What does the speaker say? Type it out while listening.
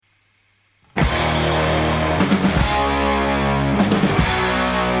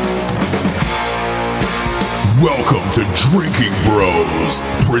Welcome to Drinking Bros,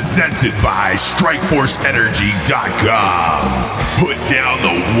 presented by StrikeForceEnergy.com. Put down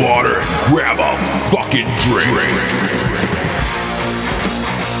the water and grab a fucking drink.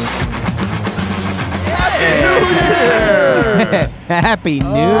 Happy New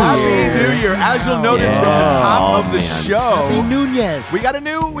Year. Happy New Year. As you'll notice from the top of the show, Happy Nunez. we got a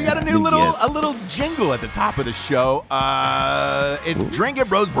little jingle at the top of the show. It's Drinking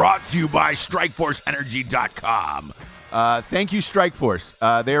Bros, brought to you by StrikeForceEnergy.com. Thank you,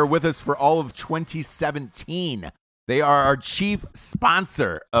 Strikeforce. They are with us for all of 2017. They are our chief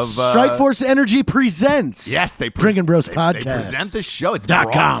sponsor of Strikeforce Energy presents. Yes, Drinking Bros podcast. They present the show. It's .com.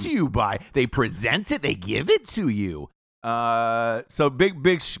 brought to you by. They present it. They give it to you. So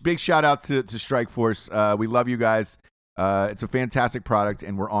big shout out to Strikeforce. We love you guys. It's a fantastic product,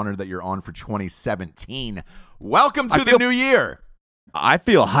 and we're honored that you're on for 2017. Welcome to the new year. I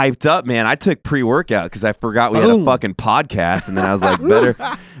feel hyped up, man. I took pre-workout because I forgot we had a fucking podcast, and then I was like,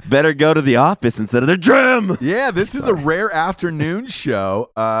 better go to the office instead of the gym. Yeah, this is a rare afternoon show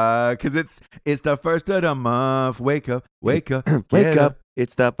because it's the first of the month. Wake up, wake up.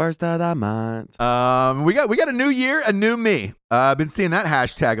 It's the first of the month. We got a new year, a new me. I've been seeing that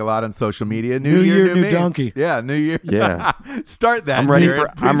hashtag a lot on social media. New year, new me. donkey. Yeah, new year. Yeah. Start that. I'm ready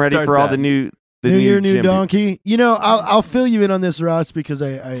Jared. for all the new. New year, new gym. donkey. You know, I'll fill you in on this, Ross, because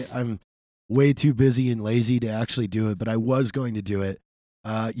I'm way too busy and lazy to actually do it, but I was going to do it.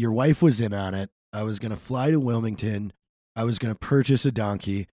 Your wife was in on it. I was going to fly to Wilmington. I was going to purchase a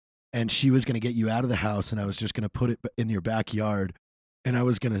donkey, and she was going to get you out of the house, and I was just going to put it in your backyard, and I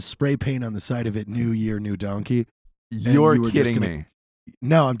was going to spray paint on the side of it, New Year, new donkey. You're you were kidding just gonna- me.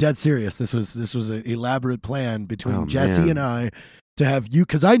 No, I'm dead serious. This was an elaborate plan between Oh, Jesse man. and I to have you,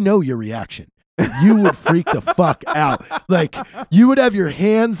 because I know your reaction. You would freak the fuck out. Like, you would have your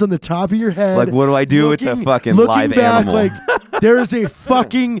hands on the top of your head. Like, what do I do with the fucking looking live back, animal? like, there's a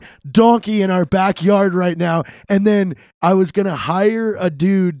fucking donkey in our backyard right now. And then I was going to hire a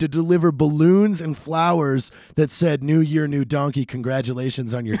dude to deliver balloons and flowers that said, New Year, new donkey.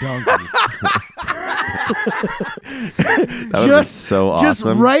 Congratulations on your donkey. That would be so awesome. Just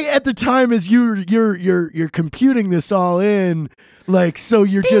right at the time as you're computing this all in, like, so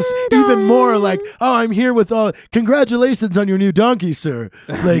you're just even more like, oh, I'm here with all. Congratulations on your new donkey, sir.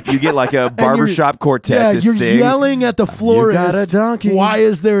 Like, you get like a barbershop quartet to you're sing. yelling at the florist. You got a donkey. Why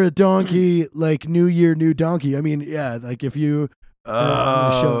is there a donkey? Like, New Year, new donkey. I mean, yeah, like if you.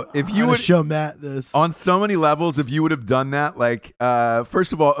 If you would show Matt this on so many levels, if you would have done that, like,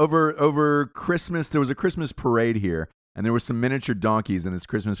 first of all, over Christmas, there was a Christmas parade here, and there were some miniature donkeys in this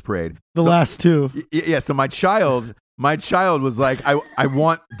Christmas parade. last two. Yeah. So my child was like, I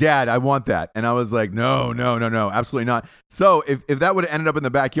want that. And I was like, no, absolutely not. So if that would have ended up in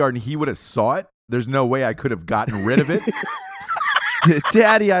the backyard and he would have saw it, there's no way I could have gotten rid of it.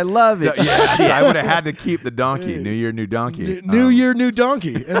 Daddy, I love it. So I would have had to keep the donkey. New Year, new donkey. New Year, new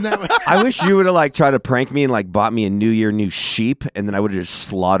donkey. And that I wish you would have like tried to prank me and like bought me a New Year, new sheep, and then I would have just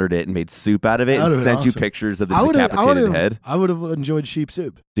slaughtered it and made soup out of it and sent you pictures of the decapitated head. I would have enjoyed sheep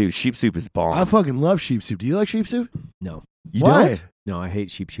soup. Dude, sheep soup is bomb. I fucking love sheep soup. Do you like sheep soup? No. You Why? don't? No, I hate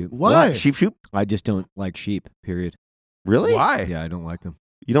sheep soup. Why? Sheep soup? I just don't like sheep, period. Really? Why? Yeah, I don't like them.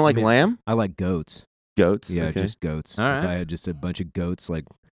 You don't like I mean, lamb? I like goats. Goats? Yeah, Okay. just goats. All If right. I had just a bunch of goats, like...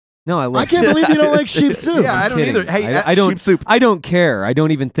 No, I love I can't believe you don't like sheep soup. Yeah, I don't kidding. either. Hey, I don't. sheep soup. I don't care. I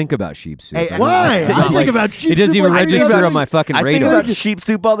don't even think about sheep soup. Hey, I don't- Why? it's I not think like- about sheep It doesn't soup even like register everybody. on my fucking I think radar. about sheep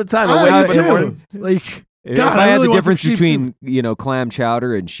soup all the time. I I wake up do in the too. morning. Like, If God, I had really the want difference some sheep between clam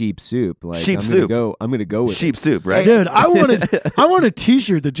chowder and sheep soup, like Sheep I'm soup. gonna go with Sheep it. soup, right? dude, I want a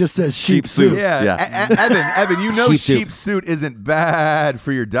T-shirt that just says sheep soup. Yeah. Evan, you know Sheep soup. sheep soup isn't bad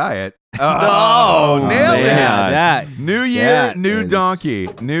for your diet. Oh, nailed it. man. That New year, that new is donkey.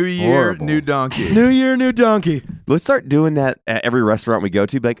 New year, horrible. new donkey. New Year, new donkey. Let's start doing that at every restaurant we go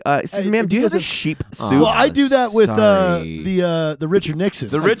to. Be like, excuse me, ma'am, do you have a because of- sheep Oh. soup? Well, I do that with sorry. the Richard Nixon.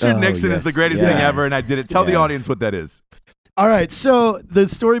 The Richard Oh, Nixon is yes. the greatest Yeah. thing ever, and I did it. Tell the Yeah. audience what that is. All right, so the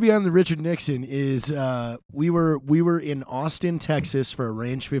story behind the Richard Nixon is we were in Austin, Texas for a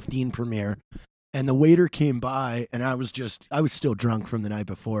Range 15 premiere, and the waiter came by, and I was still drunk from the night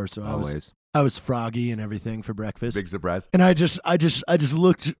before, so always. I was froggy and everything for breakfast. Big surprise. And I just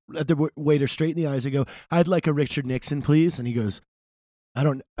looked at the waiter straight in the eyes. I go, "I'd like a Richard Nixon, please." And he goes, "I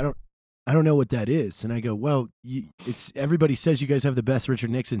don't know what that is." And I go, "Well, it's everybody says you guys have the best Richard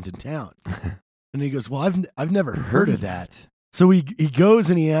Nixons in town." And he goes, "Well, I've never heard of that." So he goes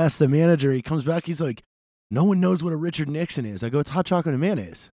and he asks the manager. He comes back. He's like, "No one knows what a Richard Nixon is." I go, "It's hot chocolate and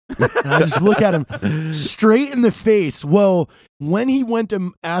mayonnaise." And I just look at him straight in the face. Well, when he went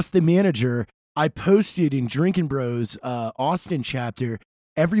to ask the manager, I posted in Drinking Bros Austin chapter,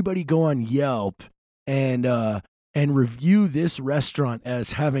 everybody go on Yelp and review this restaurant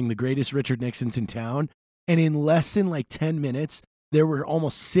as having the greatest Richard Nixons in town. And in less than like 10 minutes, there were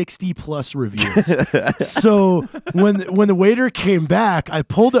almost 60 plus reviews. So when the waiter came back, I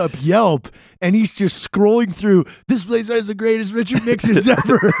pulled up Yelp and he's just scrolling through, this place has the greatest Richard Nixons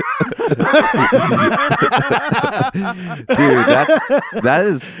ever. Dude, that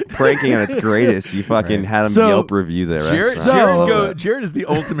is pranking at its greatest. You fucking had him Yelp review there. Jared is the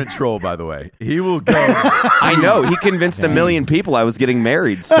ultimate troll, by the way. He will go. I know. He convinced a million people I was getting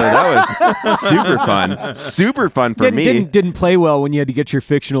married. So that was super fun. Super fun for me. Didn't play well when you had to get your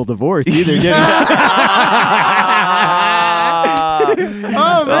fictional divorce either, did it?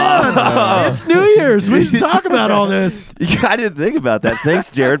 Oh man, it's New Year's. We didn't talk about all this. I didn't think about that.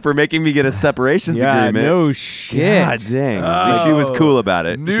 Thanks, Jared, for making me get a separations agreement. No shit. God dang. She was cool about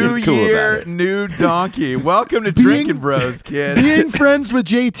it. New year, new donkey. Welcome to Drinking Bros, kid. Being friends with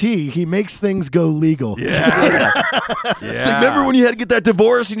JT, he makes things go legal. Yeah. Remember when you had to get that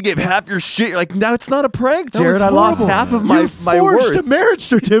divorce and you gave half your shit? You're like, no, it's not a prank, That Jared. was I lost horrible. half of You my forged worth. a marriage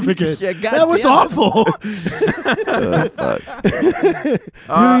certificate. Yeah, God that was damn it. awful.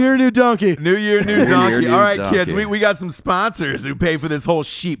 New year, new donkey. New year, new donkey. new All right, donkey. kids, we got some sponsors who pay for this whole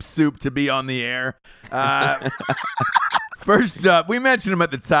sheep soup to be on the air. First up, we mentioned them at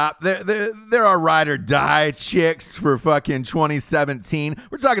the top. They're our ride or die chicks for fucking 2017.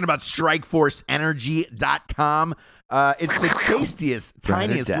 We're talking about StrikeForceEnergy.com. It's the tastiest,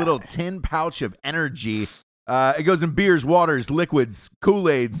 tiniest little tin pouch of energy. It goes in beers, waters, liquids,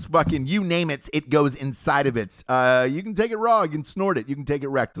 Kool-Aids, fucking you name it, it goes inside of it. You can take it raw, you can snort it, you can take it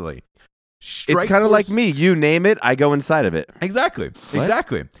rectally. It's kind of like me. You name it, I go inside of it. Exactly.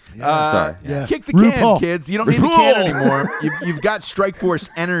 Sorry. Yeah. Kick the can, RuPaul. kids. You don't need the can anymore. You've got Strike Force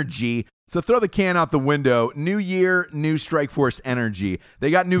Energy. So throw the can out the window. New year, new Strike Force Energy.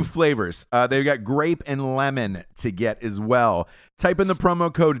 They got new flavors. They've got grape and lemon to get as well. Type in the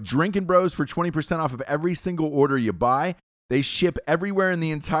promo code Drinkin' Bros for 20% off of every single order you buy. They ship everywhere in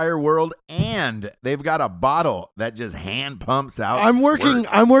the entire world, and they've got a bottle that just hand pumps out. I'm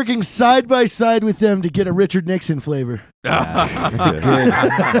working side by side with them to get a Richard Nixon flavor.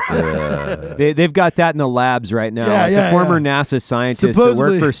 They've got that in the labs right now. Yeah, the former NASA scientists that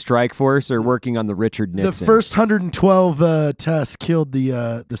Supposedly, work for Strike Force are working on the Richard Nixon. The first 112 tests killed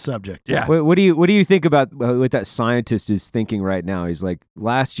the subject. Yeah. What do you think about what that scientist is thinking right now? He's like,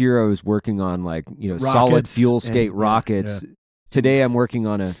 last year I was working on solid Rockets fuel state and- rockets. yeah. Today I'm working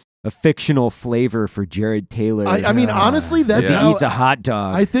on a fictional flavor for Jared Taylor. I mean, honestly, that's he how eats a hot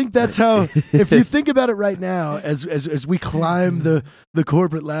dog. I think that's how. If you think about it right now, as we climb the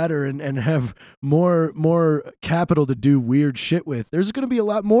corporate ladder and have more capital to do weird shit with, there's going to be a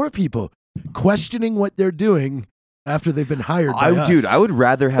lot more people questioning what they're doing after they've been hired by us. Dude, I would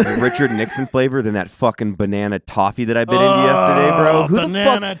rather have a Richard Nixon flavor than that fucking banana toffee that I bit into yesterday, bro. Who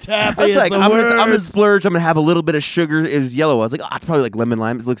banana the fuck? taffy I was is like, the I'm gonna worst. splurge. I'm gonna have a little bit of sugar. It was yellow. I was like, it's probably like lemon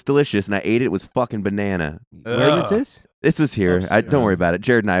lime. It looks delicious, and I ate it. It was fucking banana. Where was this? This was here. Don't worry about it.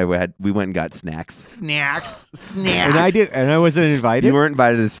 Jared and I we went and got snacks. Snacks. And I wasn't invited. You weren't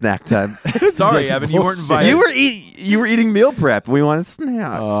invited to snack time. Sorry, Evan, you weren't invited. You were eating meal prep. We wanted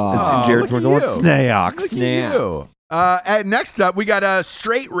snacks. Oh, Jared's look going at you. snacks. Look at you. Next up, we got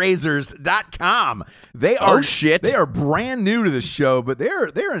straightrazors.com. They are Oh, shit. They are brand new to the show, but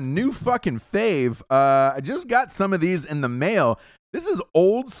they're a new fucking fave. I just got some of these in the mail. This is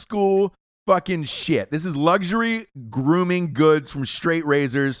old school fucking shit. This is luxury grooming goods from Straight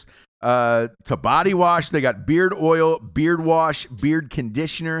Razors to body wash. They got beard oil, beard wash, beard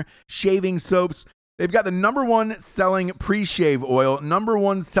conditioner, shaving soaps. They've got the #1 selling pre-shave oil,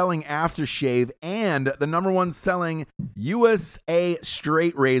 #1 selling aftershave, and the #1 selling USA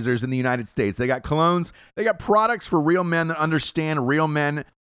straight razors in the United States. They got colognes. They got products for real men that understand real men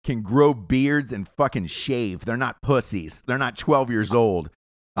can grow beards and fucking shave. They're not pussies. They're not 12 years old.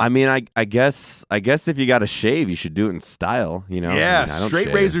 I mean, I guess if you got to shave, you should do it in style, you know? Yeah, I mean, I don't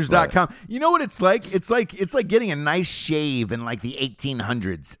straightrazors.com. shave, You know what it's like? It's like getting a nice shave in like the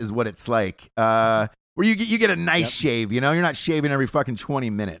 1800s is what it's like. Where you get a nice shave, you know? You're not shaving every fucking 20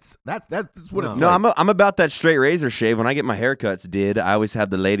 minutes. That's what it's No, like. I'm about that straight razor shave. When I get my haircuts I always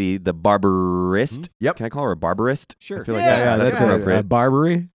have the lady, the barberist. Yep. Can I call her a barberist? Sure. I feel like Yeah, that's yeah. appropriate.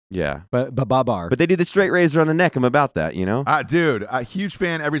 Barbary, Yeah. but Babar. But they do the straight razor on the neck. I'm about that, you know? Dude, a huge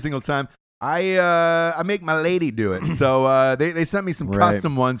fan every single time. I make my lady do it. So they sent me some Right.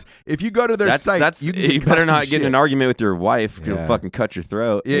 custom ones. If you go to their site, you can get you better custom not get in shit. an argument with your wife. She'll Yeah. fucking cut your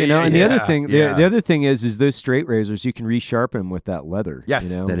throat. Yeah, You know, and the other thing, yeah. the other thing is those straight razors, you can resharpen them with that leather. Yes,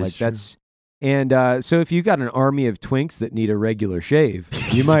 you know? that is like true. And so if you got an army of twinks that need a regular shave,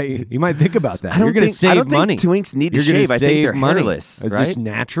 you might think about that. You're going to save money. Twinks need to You're gonna shave. I think they're money. hairless. It's right? just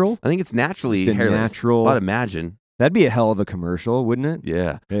natural. I think it's naturally Just a hairless. natural- I'd imagine. That'd be a hell of a commercial, wouldn't it?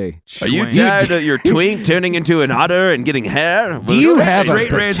 Yeah. Hey, Are you Twink. tired of your twink turning into an otter and getting hair? do you have a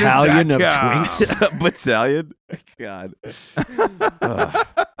StraightRazors.com. battalion of twinks? Battalion? God.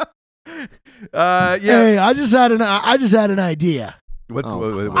 Yeah. Hey, I just had an idea. What's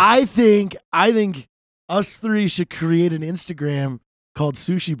Oh, what- I think us three should create an Instagram called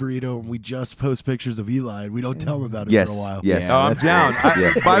Sushi Burrito, and we just post pictures of Eli, and we don't tell him about it Yes. for a while. Yes. Yeah. Oh, I'm that's down.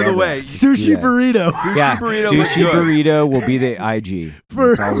 Yeah. By the way, Sushi Yeah. Burrito. Sushi Yeah, Burrito looks Sushi good. Burrito will be the IG.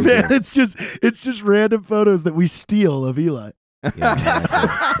 For, That's all we man, do. it's just random photos that we steal of Eli. Yeah,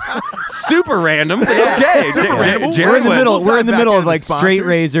 exactly. Super random. Okay. Super random. Jerry We're in the We'll middle. dive We're in the back middle into of the like sponsors. straight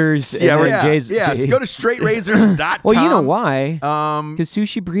razors. Yeah, and we're- then Jay's, Yeah, Jay- go to straightrazors.com. Well, you know why? Um, Because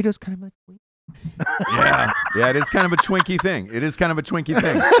Sushi Burrito's kind of a yeah, it is kind of a Twinkie thing. It is kind of a Twinkie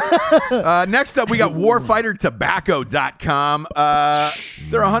thing. Next up, we got warfightertobacco.com.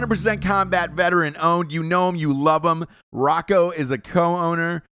 They're 100% combat veteran owned. You know them, you love them. Rocco is a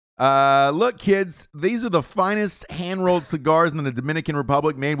co-owner. Look, kids, these are the finest hand-rolled cigars in the Dominican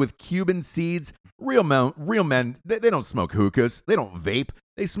Republic, made with Cuban seeds. Real men, they don't smoke hookahs. They don't vape.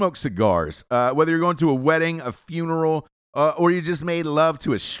 They smoke cigars. Whether you're going to a wedding, a funeral, or you just made love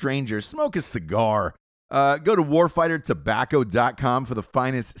to a stranger, smoke a cigar. Go to warfightertobacco.com for the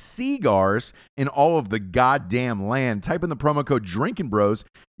finest cigars in all of the goddamn land. Type in the promo code Drinkin' Bros.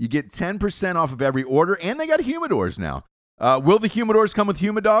 You get 10% off of every order, and they got humidors now. Will the humidors come with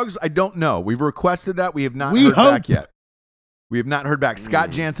humidogs? I don't know. We've requested that. We have not heard back yet. We have not heard back.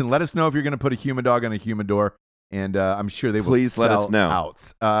 Scott Jansen, let us know if you're going to put a humidog on a humidor. And I'm sure they will Please let us sell know.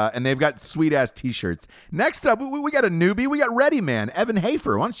 out. And they've got sweet-ass T-shirts. Next up, we got a newbie. We got Ready Man, Evan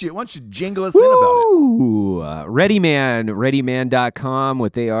Hafer. Why don't you jingle us in about it? Ooh, Ready Man, ReadyMan.com.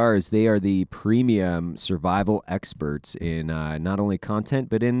 What they are is they are the premium survival experts in not only content,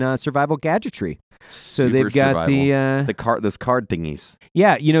 but in survival gadgetry. So Super they've got survival. Those card thingies.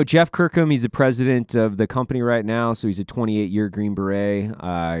 Yeah, Jeff Kirkham, he's the president of the company right now, so he's a 28-year Green Beret.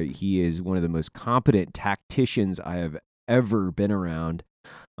 He is one of the most competent tacticians I have ever been around.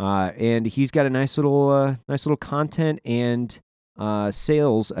 And he's got a nice little content and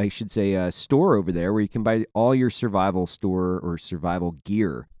sales, I should say, store over there where you can buy all your survival store or survival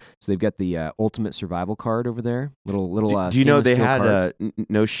gear. So they've got the ultimate survival card over there. Little. Do you know stainless they steel had cards.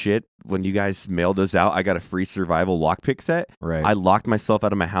 no shit when you guys mailed those out? I got a free survival lockpick set. Right. I locked myself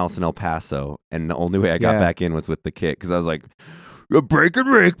out of my house in El Paso, and the only way I got Yeah. back in was with the kit because I was like, break and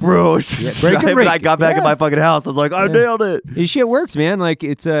rake, bro. break and But rake. I got back in my fucking house. I was like, I nailed it. This shit works, man. Like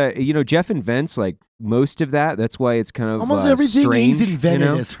it's Jeff invents like most of that. That's why it's kind of Almost everything strange, he's invented you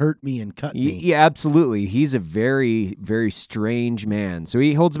know? has hurt me and cut me. Yeah, absolutely. He's a very, very strange man. So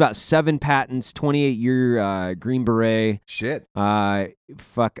he holds about 7 patents, 28-year Green Beret. Shit.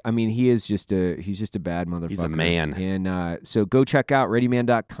 Fuck. I mean, he's just a bad motherfucker. He's a man. And so go check out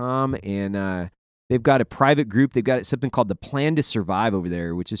ReadyMan.com and they've got a private group. They've got something called the Plan to Survive over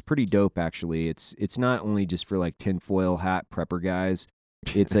there, which is pretty dope. Actually, it's not only just for like tinfoil hat prepper guys.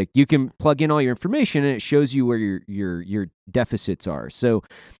 It's like you can plug in all your information and it shows you where your deficits are. So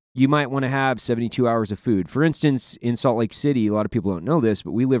you might want to have 72 hours of food. For instance, in Salt Lake City, a lot of people don't know this,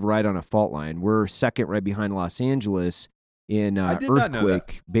 but we live right on a fault line. We're second right behind Los Angeles in I did not know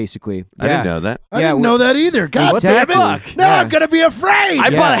earthquake, basically. I didn't know that. I Yeah, didn't know that either. God Exactly. damn it. Now Yeah. I'm going to be afraid. I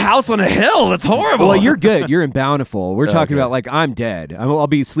Yeah. bought a house on a hill. That's horrible. Well, you're good. You're in Bountiful. We're talking Okay. about like I'm dead. I'll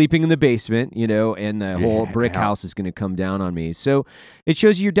be sleeping in the basement, and the whole brick Yeah. house is going to come down on me. So it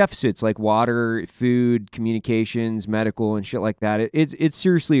shows you your deficits like water, food, communications, medical, and shit like that. It's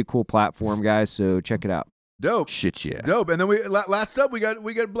seriously a cool platform, guys. So check it out. Dope. Shit, yeah. Dope. And then last up, we got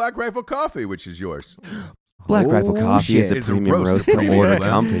Black Rifle Coffee, which is yours. Black Rifle Oh, Coffee shit. is a It's a premium roast roast to premium order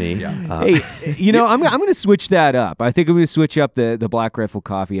blend. company. Yeah. Hey, I'm going to switch that up. I think I'm going to switch up the Black Rifle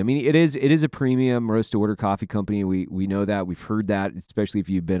Coffee. I mean, it is a premium roast to order coffee company. We know that. We've heard that, especially if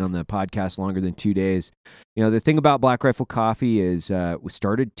you've been on the podcast longer than 2 days. The thing about Black Rifle Coffee is we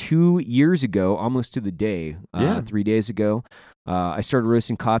started 2 years ago, almost to the day, 3 days ago. I started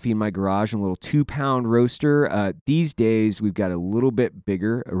roasting coffee in my garage in a little 2-pound roaster. These days, we've got a little bit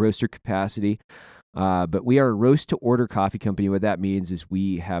bigger, a roaster capacity. But we are a roast-to-order coffee company. What that means is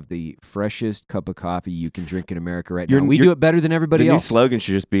we have the freshest cup of coffee you can drink in America right now. We do it better than everybody The else. new slogan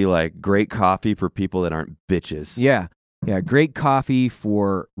should just be like, great coffee for people that aren't bitches. Yeah, great coffee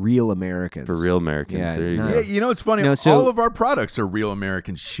for real Americans. For real Americans. Yeah, There you no. go. Yeah, it's funny. No, so- all of our products are real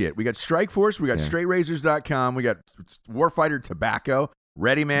American shit. We got Strikeforce. We got Yeah. straightrazors.com. We got Warfighter Tobacco.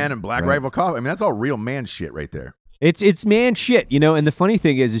 Ready Man and Black Rifle Coffee. I mean, that's all real man shit right there. It's man shit, and the funny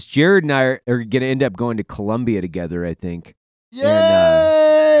thing is Jared and I are going to end up going to Colombia together, I think.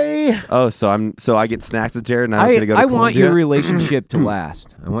 Yay! So I get snacks with Jared, and I'm gonna go to I want Colombia? your relationship to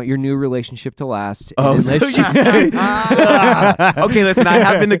last. I want your new relationship to last. Oh, and so unless okay, listen, I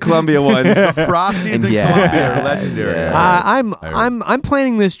have been to Colombia once. Frosties in Colombia are legendary. I'm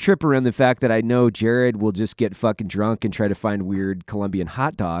planning this trip around the fact that I know Jared will just get fucking drunk and try to find weird Colombian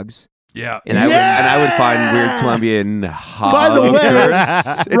hot dogs. Yeah. And I would find weird Colombian hot By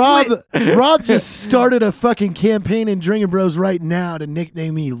the dogs. way, Rob just started a fucking campaign in Drinking Bros right now to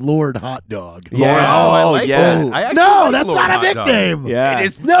nickname me Lord Hot Dog. Yeah. I like yes. that. I actually No, like that's Lord not a Hot Dog. nickname. Yeah. It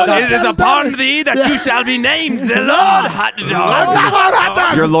is, No, that's it is not upon his thee that you shall be named the Lord Hot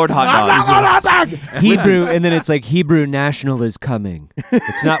Dog. Your Lord Hot Dog. Hebrew, and then it's like Hebrew National is coming.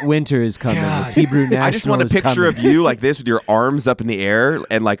 It's not winter is coming. It's Hebrew National. I just want a is picture coming. of you like this with your arms up in the air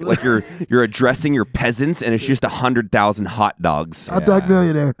and like you're addressing your peasants, and it's just 100,000 hot dogs. Hot Dog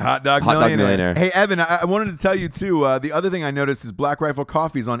Millionaire. Hot Dog Hot Dog Millionaire. Millionaire. Hey, Evan, I wanted to tell you, too, the other thing I noticed is Black Rifle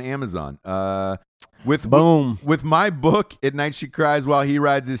Coffee's on Amazon. Boom. With my book, At Night She Cries While He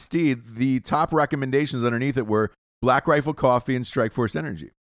Rides His Steed, the top recommendations underneath it were Black Rifle Coffee and Strikeforce Energy.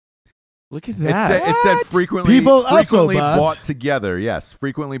 Look at It that. said frequently, People also frequently bought. bought together. Yes,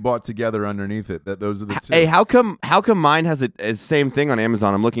 frequently bought together underneath it. That those are the two. Hey, how come mine has the same thing on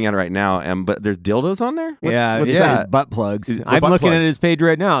Amazon? I'm looking at it right now, but there's dildos on there? What's It's that? like butt plugs. Is- I'm butt looking at plugs. his page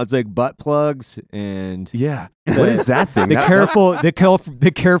right now. It's like butt plugs and Yeah. What is that thing? the That-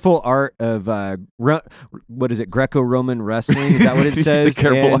 careful art of what is it? Greco-Roman wrestling? Is that what it The says?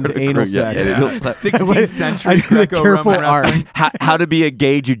 careful and art of anal yeah, sex. anal Yeah. sex. 16th century I do the careful Greco-Roman art. wrestling. How to be a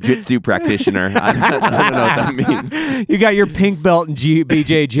gay jiu-jitsu practitioner. I don't know what that means. You got your pink belt in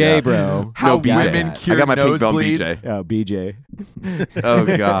BJJ, bro. How BJ. women I cure got my pink belt in nosebleeds. BJ. Oh, BJ.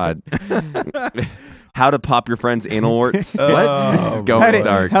 Oh God. How to pop your friend's anal warts? What? This is How going to,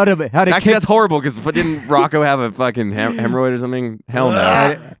 dark. how to Actually, kick, that's horrible because didn't Rocco have a fucking hemorrhoid or something? Hell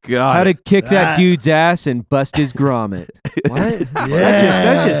no. God. how to kick that dude's ass and bust his grommet. What?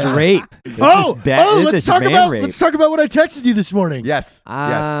 That's just rape. That's just Let's talk man about rape. let's talk about what I texted you this morning. Yes.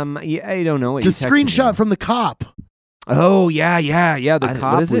 yes. Yeah, I don't know what The you texted me. screenshot from the cop. Oh yeah. The What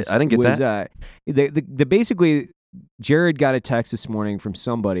cop is it? was. I didn't get was, that. The basically, Jared got a text this morning from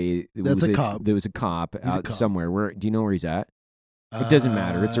somebody. That's a cop. There was a cop He's a out cop. somewhere. Where do you know where he's at? It doesn't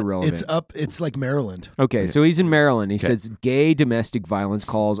matter. It's irrelevant. It's like Maryland. Okay, so he's in Maryland. He Okay. says gay domestic violence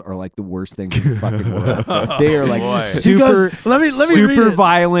calls are like the worst thing in the fucking world. They are like Boy. super, He goes, let me read super it.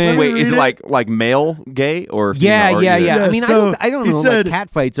 violent. Let me Wait, is read it like male gay or Yeah, female, or yeah, either? yeah. I Yeah, mean, so I don't he know. said, Like, cat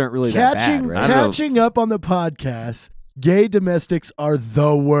fights aren't really that bad, right? I don't know. Catching up on the podcast, gay domestics are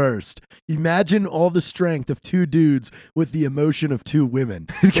the worst. Imagine all the strength of two dudes with the emotion of two women.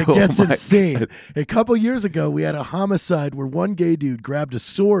 It Oh gets my insane. God. A couple years ago, we had a homicide where one gay dude grabbed a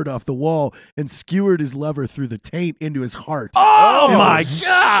sword off the wall and skewered his lover through the taint into his heart. Oh my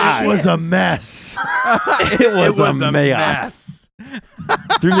God! It was a mess. It was a mess.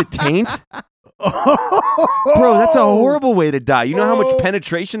 Through the taint? Bro, that's a horrible way to die. You know how much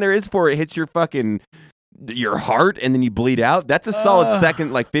penetration there is before it hits your heart and then you bleed out? That's a solid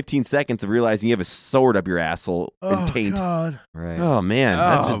second, like 15 seconds of realizing you have a sword up your asshole and taint. God. Right. Oh man,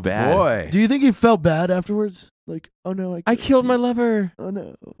 that's just bad. Boy. Do you think he felt bad afterwards? Like, oh no, I killed my lover. Oh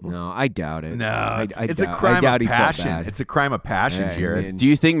no. No, I doubt it. No, it's a doubt- I crime doubt of he felt passion. bad. It's a crime of passion, Yeah, I Jared. mean- Do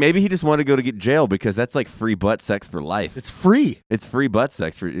you think maybe he just wanted to go to get jail because that's like free butt sex for life? It's free. It's free butt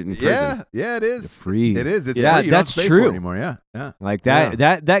sex in prison. Yeah, it is. Free. It is. It's Yeah, free. You don't that's have to pay for it true. anymore. Yeah. Like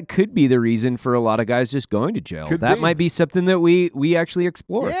that could be the reason for a lot of guys just going to jail. Could That be. might be something that we actually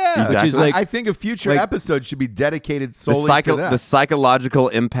explore. Yeah, Which is like I think a future like- episode should be dedicated The, solely to that. the psychological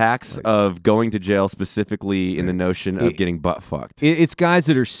impacts of going to jail, specifically in the notion of getting butt fucked. it's guys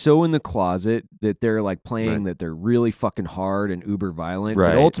that are so in the closet that they're like playing Right. that they're really fucking hard and uber violent.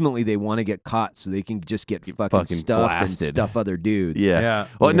 Right. But ultimately they want to get caught so they can just get fucking stuffed blasted. and stuff other dudes. Yeah.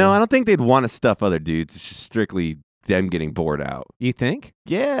 Well, no, I don't think they'd want to stuff other dudes. It's just strictly them getting bored out. You think?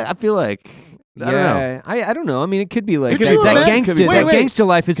 Yeah, I feel like I don't know. I don't know. I mean, it could be like Could that, you that imagine- gangsta wait, wait. gangsta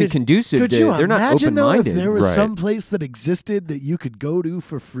life isn't Could- conducive Could to. you They're not imagine though if open-minded. there was Right. some place that existed that you could go to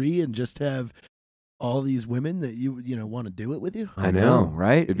for free and just have all these women that you want to do it with you? I know,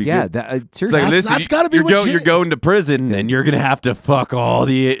 right? It'd be Yeah, good. that seriously. Like, listen, that's gotta be you're, what you're going to prison, and you're gonna have to fuck all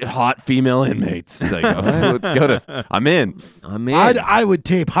the hot female inmates. Like, let's go to. I'm in. I would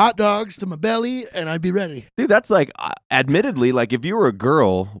tape hot dogs to my belly, and I'd be ready. Dude, that's like, admittedly, like if you were a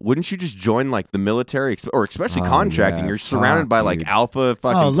girl, wouldn't you just join like the military or especially contracting? Yeah, You're surrounded by like dude. alpha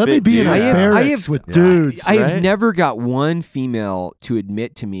fucking. Oh, let me fit be in dudes. a barracks with dudes. I have right? never got one female to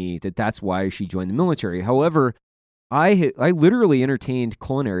admit to me that that's why she joined the military. However, I literally entertained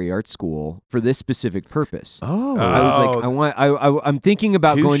culinary art school for this specific purpose. Oh, I was like, I'm thinking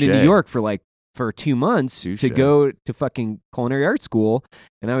about going to New Touche. York for 2 months Touche. to go to fucking culinary art school.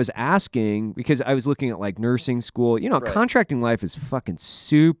 And I was asking because I was looking at like nursing school. Contracting life is fucking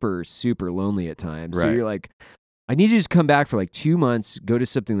super, super lonely at times. So Right. you're like, I need you to just come back for like 2 months, go to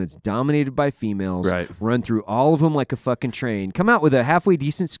something that's dominated by females, Right. run through all of them like a fucking train, come out with a halfway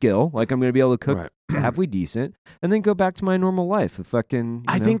decent skill, like I'm going to be able to cook Right. halfway decent, and then go back to my normal life.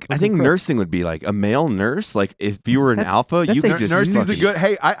 I think nursing would be like a male nurse. Like if you were an alpha, that's you a- could just Nursing's a fucking- good.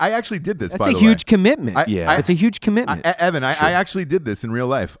 Hey, I actually did this. That's by a the huge way. commitment. Yeah. It's a huge commitment. Evan, I actually did this in real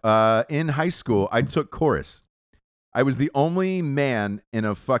life. In high school, I took chorus. I was the only man in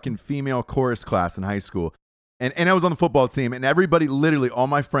a fucking female chorus class in high school. And I was on the football team, and everybody, literally, all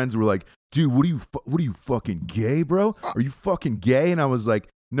my friends were like, dude, what are you fucking gay, bro? Are you fucking gay? And I was like,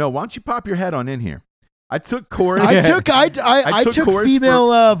 no, why don't you pop your head on in here? I took chorus. I took chorus female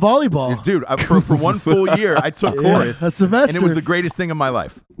volleyball. Dude, for one full year, I took chorus. A semester. And it was the greatest thing of my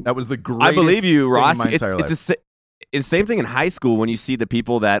life. That was the greatest I believe you, thing Ross. in my entire life. It's the same thing in high school when you see the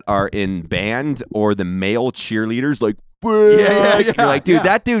people that are in band or the male cheerleaders, like, Yeah. You're like, dude, yeah.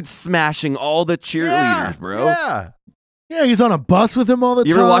 that dude's smashing all the cheerleaders, bro. Yeah, he's on a bus with him all the time.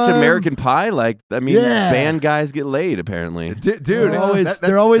 You ever watch American Pie? Like, I mean, Yeah. band guys get laid, apparently. Dude, They're always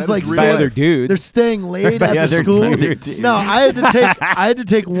that's like real by life. other dudes. They're staying late Yeah, after they're school. dudes. No, I had to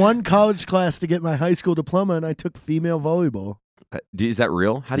take one college class to get my high school diploma, and I took female volleyball. Is that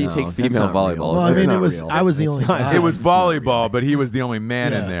real? How do you No, take that's female not real. volleyball? Well, I That's mean, not it was real. I was the It's only not- guy. It was volleyball, but he was the only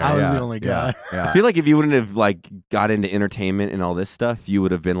man in there. I was Yeah. the only guy. Yeah. I feel like if you wouldn't have like got into entertainment and all this stuff, you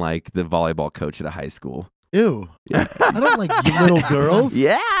would have been like the volleyball coach at a high school. Ew. I don't like little girls.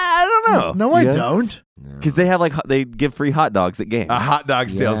 Yeah, I don't know. No, I Yeah. don't. Because they have like they give free hot dogs at games. A hot dog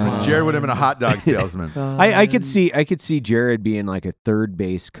salesman. Yeah. Jared would have been a hot dog salesman. I could see Jared being like a third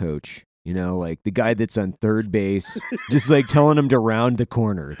base coach. You know, like the guy that's on third base, just like telling him to round the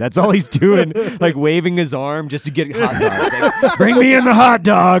corner. That's all he's doing, like waving his arm just to get hot dogs. Like, bring me in the hot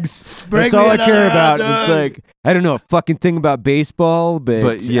dogs. That's all I care about. It's like, I don't know a fucking thing about baseball,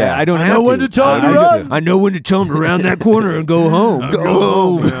 but yeah. I don't I have know when to tell him to run. I know when to tell him to round that corner and go home. Go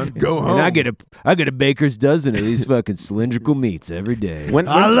home, man. Go home. And I get a baker's dozen of these fucking cylindrical meats every day. I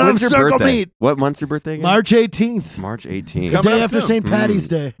love when's your circle birthday? meat. What month's your birthday again? March 18th, March 18th. It's the coming day up after soon. St. Patty's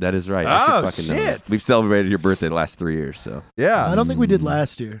Day. That is right. Oh, I should fucking know shit. that. We've celebrated your birthday the last 3 years, so Yeah. I don't think we did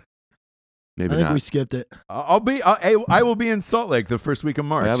last year. maybe I think not. we skipped it. I will be in Salt Lake the first week of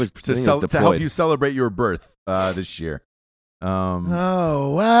March I was- I to think I was help deployed. you celebrate your birth this year.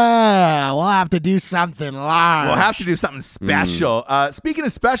 Oh, wow. We'll have to do something large. We'll have to do something special. Speaking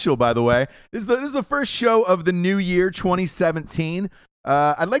of special, by the way, this is the first show of the new year, 2017.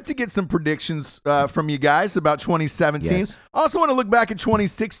 I'd like to get some predictions from you guys about 2017. Yes. I also want to look back at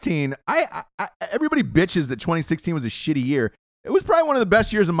 2016. Everybody bitches that 2016 was a shitty year. It was probably one of the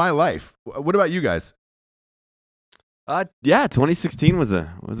best years of my life. What about you guys? Yeah, 2016 was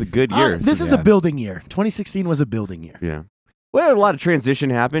a good year. This is a building year. 2016 was a building year. Yeah. Well, a lot of transition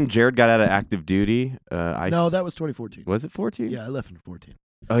happened. Jared got out of active duty. No, that was 2014. was it 14? Yeah, I left in 14.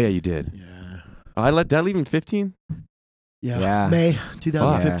 Oh yeah, you did. Yeah. Oh, did I leave in 15? Yeah. May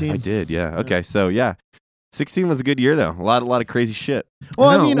 2015. I did. Yeah. Okay. So yeah, 16 was a good year though. A lot of crazy shit. Well,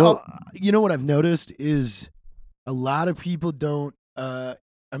 I I know, mean, well- you know what I've noticed is a lot of people don't.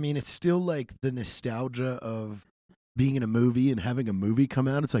 I mean, it's still like the nostalgia of being in a movie and having a movie come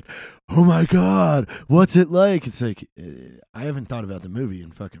out. It's like, oh my god, what's it like? It's like I haven't thought about the movie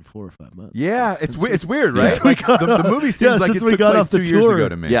in fucking 4 or 5 months. Yeah, Since it's weird, right? since we Like, got the off- movie seems yeah, like it since we took got place off the 2 years tour. ago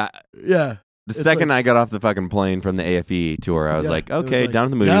to me. Yeah. yeah. The It's second like- I got off the fucking plane from the AFE tour, I was Yeah, like, it was okay, like, down to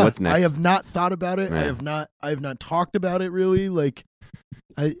the movie. yeah, What's next? I have not thought about it. Yeah. I have not talked about it really. Like,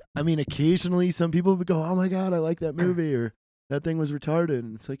 I mean, occasionally some people would go, "Oh my god, I like that movie," or "That thing was retarded,"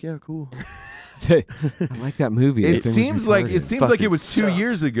 and it's like, yeah, cool. I like that movie. It That thing was seems like retarded. it was 2 sucked.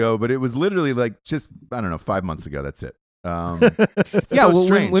 years ago, but it was literally like just I don't know 5 months ago. That's it. It's Yeah, so well,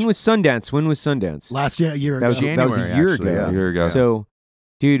 strange. when was Sundance? When was Sundance? Last year, a year That ago. was, that was a January, year actually, ago. yeah. A year ago. So,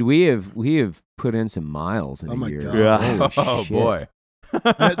 dude, we have put in some miles in Oh a my year. God. Yeah. Holy Oh shit. boy.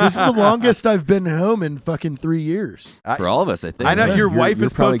 This is the longest I've been home in fucking 3 years. For all of us, I think. I know your wife you're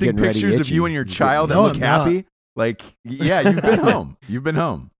is probably posting getting ready pictures of itchy. you and your child that No, look I'm not. happy. Like, yeah, you've been home. You've been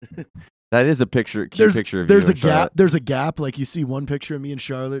home. That is a cute picture of there's you. a gap. There's a gap. Like you see one picture of me and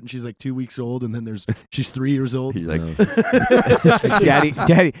Charlotte, and she's like 2 weeks old, and then she's 3 years old. He's like,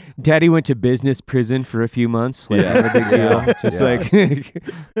 Daddy went to business prison for a few months. Like, Yeah. not a big deal. Just like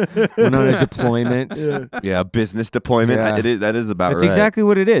went on a deployment. yeah, business deployment. Yeah. That is about That's right. exactly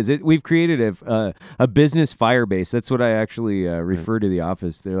what it is. We've created a business fire base. That's what I actually refer to the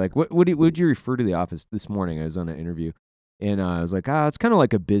office. They're like, what would you refer to the office this morning? I was on an interview. And I was like, it's kind of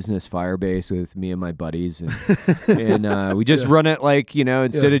like a business fire base with me and my buddies. And we just run it like,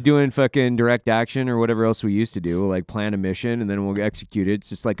 instead of doing fucking direct action or whatever else we used to do, we'll like plan a mission and then we'll execute it. It's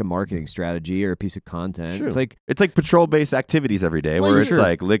just like a marketing strategy or a piece of content. Sure. It's like patrol-based activities every day, where it's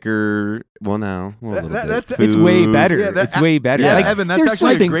like liquor. Well, no, a little bit. That's- it's way Food. better. Yeah, it's way better. Yeah, Like, Evan, that's there's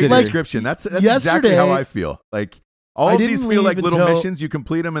actually a things great that are- description. That's exactly yesterday- how I feel. Like, all I of these didn't feel like leave little until- missions. You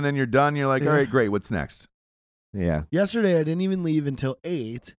complete them and then you're done. You're like, all right, great. What's next? Yeah. Yesterday, I didn't even leave until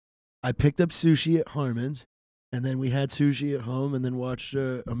 8. I picked up sushi at Harmon's, and then we had sushi at home, and then watched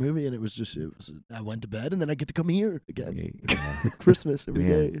a movie, and I went to bed, and then I get to come here again. It's like Christmas every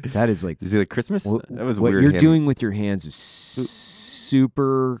day. Man, that is like Is it like Christmas? what That was what weird. you're him. doing with your hands is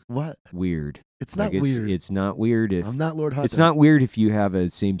super What? weird. It's not Like, weird. It's not weird if I'm not Lord Hot it's Dog. not weird if you have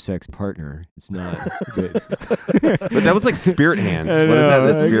a same-sex partner. It's not good. But that was like spirit hands. I What is that? know,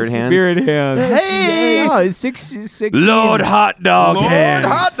 The like spirit hands. Spirit hands. Hey! Yeah, it's 16. Lord Hot Dog Lord hands.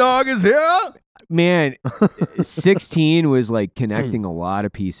 Hot Dog is here. Man, 16 was like connecting a lot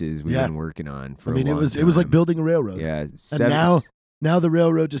of pieces we've Yeah. been working on for I mean, a it long was like time. building a railroad. Yeah, And now the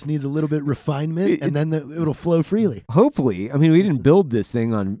railroad just needs a little bit refinement, and then it'll flow freely. hopefully, I mean, we didn't build this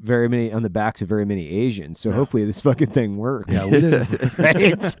thing on the backs of very many Asians, so hopefully this fucking thing works. Yeah, we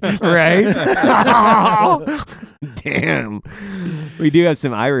didn't. right? Damn, we do have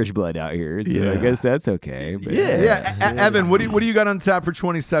some Irish blood out here, so I guess that's okay. But, Evan, what do you got on tap for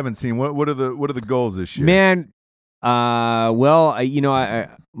 2017? What are the goals this year? man. Well,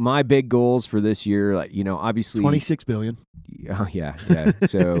 my big goals for this year, like, obviously 26 billion. Oh, yeah.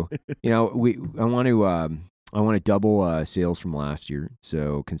 So, I want to double sales from last year.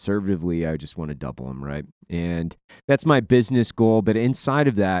 So conservatively, I just want to double them, right? And that's my business goal. But inside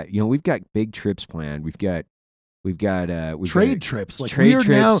of that, we've got big trips planned. We've got Trade trips. Like trade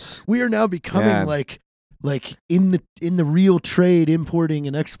trips. we are now becoming Yeah. like in the real trade, importing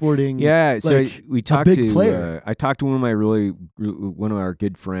and exporting. Yeah, so like we talked big to player. I talked to one of our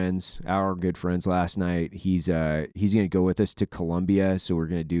good friends last night. He's going to go with us to Colombia, so we're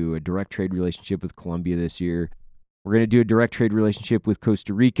going to do a direct trade relationship with Colombia this year. We're going to do a direct trade relationship with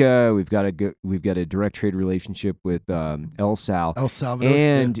Costa Rica. We've got a direct trade relationship with El Salvador,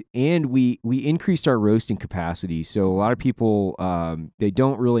 and we increased our roasting capacity. So a lot of people they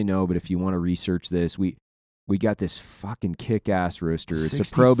don't really know, but if you want to research this, we got this fucking kick-ass roaster. It's a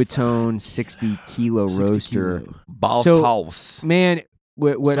 65 Probatone 60-kilo 60 roaster. kilo. Boss So- house. Man,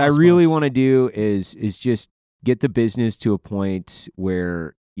 what I Sauce really boss. want to do is just get the business to a point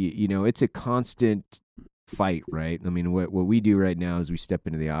where it's a constant fight, right? I mean, what we do right now is we step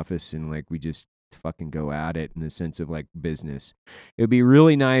into the office and like we just fucking go at it in the sense of like business. It would be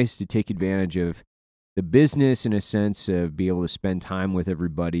really nice to take advantage of the business in a sense of be able to spend time with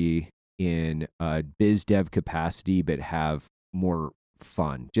everybody in biz dev capacity, but have more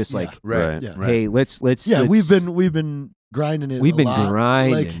fun. Just like, Right. Yeah. hey, let's we've been grinding it. we've a been lot,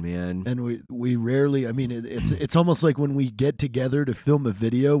 grinding, like, man. and we rarely. I mean, it's almost like when we get together to film a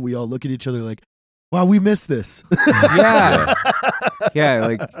video, we all look at each other like, "Wow, we missed this." Yeah. Yeah,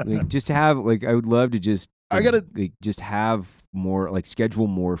 like just have like I would love to just I gotta- like, just have more like schedule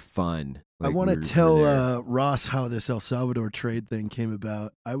more fun. I Like, want to we're tell there. Ross how this El Salvador trade thing came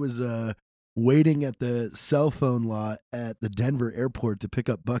about. I was waiting at the cell phone lot at the Denver airport to pick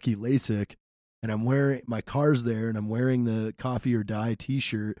up Bucky Lasik, and I'm wearing my car's there, and I'm wearing the Coffee or Die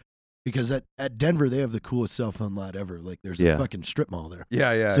T-shirt because at Denver they have the coolest cell phone lot ever. Like there's a fucking strip mall there.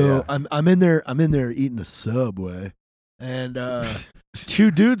 Yeah. So I'm in there eating a Subway, and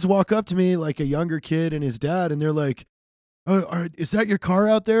two dudes walk up to me, like a younger kid and his dad, and they're like, "Oh, is that your car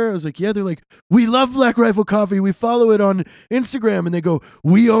out there?" I was like, "Yeah." They're like, "We love Black Rifle Coffee. We follow it on Instagram." And they go,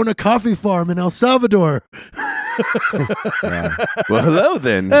 "We own a coffee farm in El Salvador." Yeah. Well, hello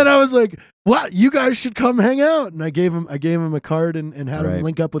then. And I was like, "What? You guys should come hang out." And I gave him a card and had him Right.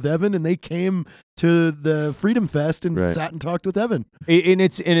 link up with Evan, and they came to the Freedom Fest and Right. sat and talked with Evan. And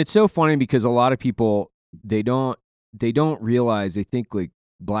it's so funny because a lot of people they don't realize, they think like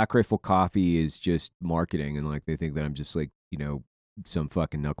Black Rifle Coffee is just marketing, and like they think that I'm just like some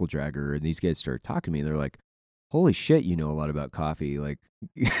fucking knuckle dragger. And these guys started talking to me. They're like, holy shit, you know a lot about coffee. Like,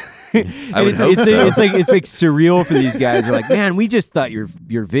 it's like surreal for these guys. They're like, man, we just thought your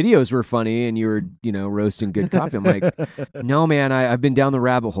videos were funny and you were, roasting good coffee. I'm like, no, man, I've been down the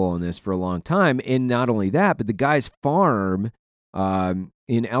rabbit hole in this for a long time. And not only that, but the guy's farm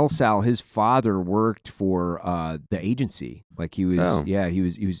in El Sal, his father worked for the agency. Like he was,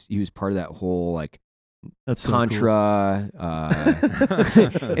 he was part of that whole like That's Contra.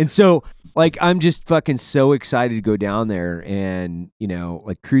 And so like I'm just fucking so excited to go down there and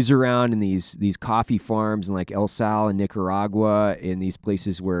like cruise around in these coffee farms in like El Sal and Nicaragua, in these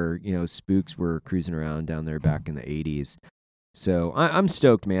places where spooks were cruising around down there back in the 80s. So I'm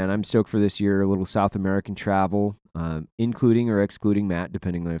stoked, man. I'm stoked for this year. A little South American travel, including or excluding Matt,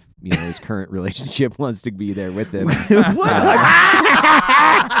 depending on if his current relationship wants to be there with him.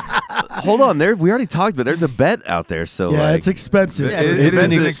 Hold on, we already talked, but there's a bet out there. So it's expensive. It's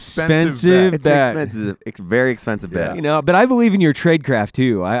an expensive bet. It's a very expensive bet. But I believe in your tradecraft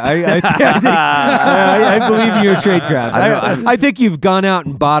too. I believe in your tradecraft. I think you've gone out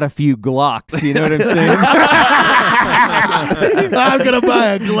and bought a few Glocks. You know what I'm saying? I'm gonna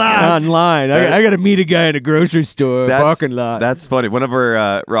buy a Glock online. I got to meet a guy in a grocery store parking lot. That's funny. One of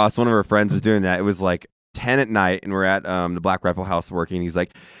our Ross, one of our friends, was doing that. It was like 10 at night, and we're at the Black Rifle House working. He's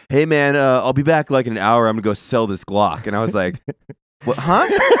like, "Hey man, I'll be back like in an hour. I'm gonna go sell this Glock." And I was like, "What? Huh?"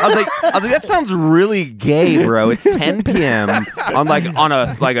 I was like, "That sounds really gay, bro. It's 10 p.m. on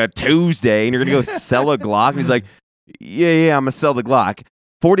a Tuesday, and you're gonna go sell a Glock." And he's like, "Yeah, I'm gonna sell the Glock."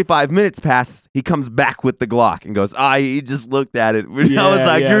 45 minutes pass, he comes back with the Glock and goes, he just looked at it. Yeah, I was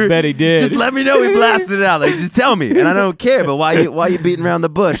like, I bet he did. Just let me know he blasted it out. Like, just tell me. And I don't care, but why you beating around the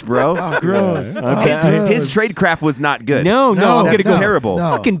bush, bro? Oh, gross. His tradecraft was not good. No, I'm going to go. Terrible.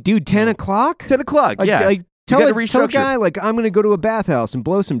 No. Fucking dude, 10 o'clock? 10 o'clock, yeah. Tell a guy, like, I'm going to go to a bathhouse and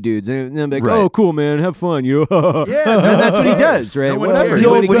blow some dudes. And I'm like, oh, cool, man. Have fun. And that's what he does, right? Whatever.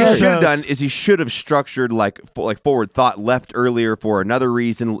 What he should have done is he should have structured like forward thought, left earlier for another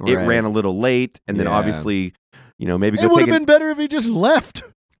reason. Right. It ran a little late. And then obviously, maybe it would have been better if he just left.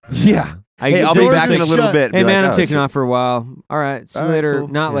 Yeah. Hey, I'll be back in a little bit. Hey, man, I'm taking off for a while. All right, see you later. Cool.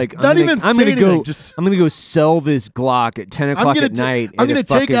 Not like I'm gonna go sell this Glock at 10 o'clock at night. I'm gonna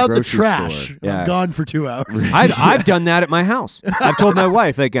take out the trash. Store. Yeah. I'm gone for 2 hours. I've done that at my house. I've told my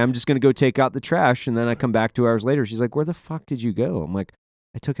wife, like, I'm just gonna go take out the trash, and then I come back 2 hours later. She's like, "Where the fuck did you go?" I'm like,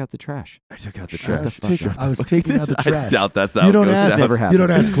 I took out the trash. I was taking out the trash. I doubt that's how you don't it goes ask. down. Never happened. You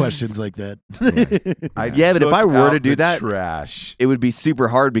don't ask questions like that. I but if I were to do that, trash, it would be super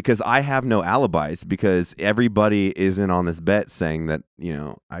hard because I have no alibis, because everybody is in on this bet saying that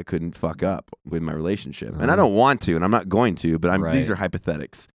I couldn't fuck up with my relationship, and I don't want to, and I'm not going to. But these are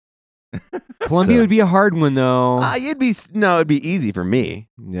hypothetics. Columbia would be a hard one though. It'd be easy for me.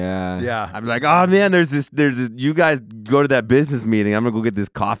 Yeah. I'd be like, oh man, there's this. You guys go to that business meeting. I'm gonna go get this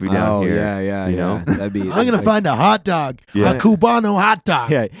coffee down here. Yeah. That'd be. I'm gonna find a hot dog, a Cubano hot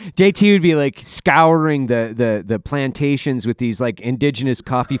dog. Yeah, JT would be like scouring the plantations with these like indigenous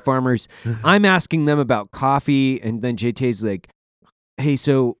coffee farmers. I'm asking them about coffee, and then JT's like, "Hey,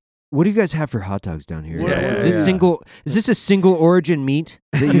 so what do you guys have for hot dogs down here? Is this a single origin meat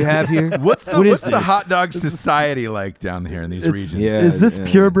that you have here? What's the hot dog society like down here in these regions? Yeah, is this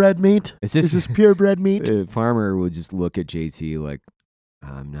purebred meat? Is this purebred meat? The farmer would just look at JT like,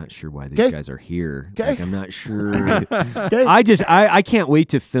 I'm not sure why these guys are here. Like, I'm not sure. I can't wait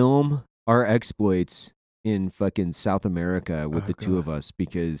to film our exploits in fucking South America with the two of us,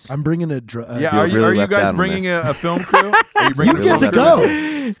 because I'm bringing a are you guys bringing a film crew? You get to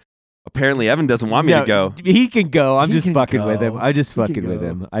go. Apparently, Evan doesn't want me to go. He can go. I'm just fucking with him. I'm just fucking with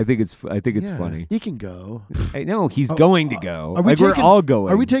him. I think it's funny. He can go. No, he's going to go. We're all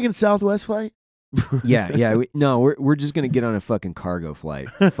going. Are we taking Southwest flight? Yeah. We're just gonna get on a fucking cargo flight.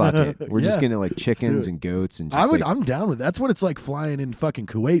 Fuck it. We're just gonna like chickens and goats and. Just I'm down with that. That's what it's like flying in fucking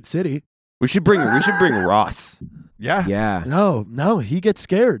Kuwait City. We should bring Ross. Yeah. No, he gets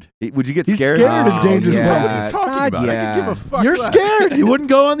scared. Would you get He's scared? scared in dangerous What are you places. talking about? I could give a fuck. You're scared. You wouldn't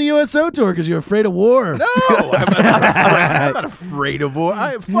go on the USO tour because you're afraid of war. No, I'm not afraid of war.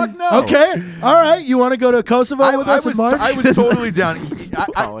 Fuck no. Okay, all right. You want to go to Kosovo with us in March? I was totally down.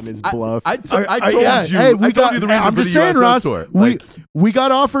 Calling his bluff. I told you. Hey, I told you the reason I'm for just the saying, USO Ross. tour. We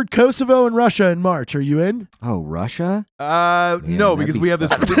got offered Kosovo and Russia in March. Are you in? Oh, Russia? No, because we have this.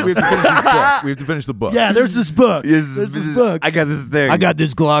 We have to finish this book. We have to finish the book. Yeah, there's this book. There's this book. I got this thing. I got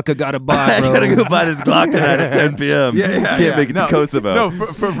this Glock. I gotta buy. I gotta go buy this Glock tonight at 10 p.m. Can't make it to Kosovo. No,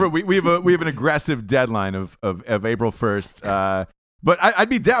 we have an aggressive deadline of April 1st. But I'd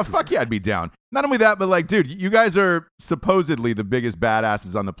be down. Fuck yeah, I'd be down. Not only that, but like, dude, you guys are supposedly the biggest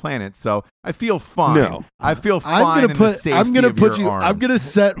badasses on the planet, so I feel fine. No. I feel fine in the safety I'm gonna of put your you. arms. I'm gonna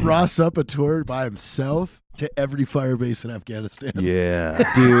set Ross up a tour by himself to every fire base in Afghanistan. Yeah.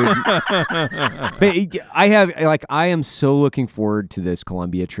 Dude. But I am so looking forward to this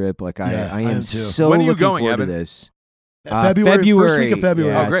Colombia trip. Like Yeah, I I am am too. so When are you looking going, forward Evan? to this. February, first week of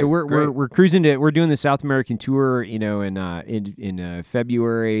February. Yeah, Oh, great, so we're great. we're cruising to. We're doing the South American tour. In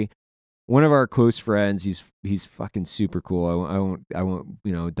February. One of our close friends, he's fucking super cool. I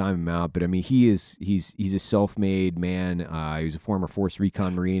won't dime him out, but I mean he's a self-made man. He was a former Force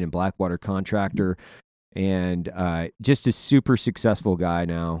Recon Marine and Blackwater contractor, and just a super successful guy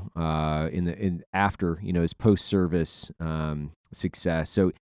now. After his post-service success,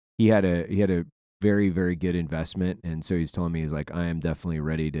 so he had a very, very good investment. And so he's telling me, he's like, I am definitely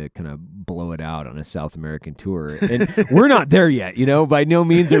ready to kind of blow it out on a South American tour. And we're not there yet, by no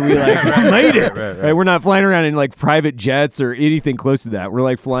means are we like, made it. Right? We're not flying around in like private jets or anything close to that. We're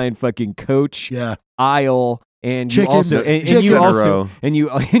like flying fucking coach, aisle, and you Chickens. also and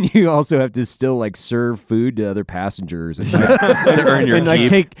you also have to still like serve food to other passengers and, To earn your and like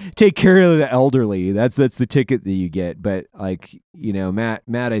keep. take care of the elderly. That's the ticket that you get. But like Matt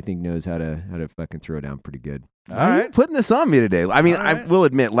I think knows how to fucking throw down pretty good. All Why are you right. putting this on me today? I mean, All I right. will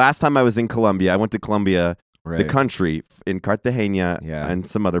admit, last time I was in Colombia, I went to Colombia, Right. the country, in Cartagena and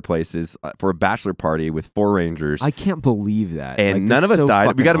some other places for a bachelor party with 4 Rangers. I can't believe that. And Like, none of that's us so died. We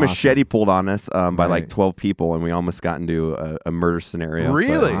fucking got a awesome. machete pulled on us by Right. like 12 people, and we almost got into a murder scenario.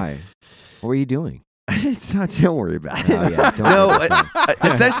 Really? Why? What were you doing? It's not, don't worry about it. Oh, yeah, don't No, worry about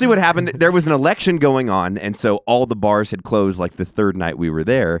essentially what happened, there was an election going on, and so all the bars had closed like the 3rd night we were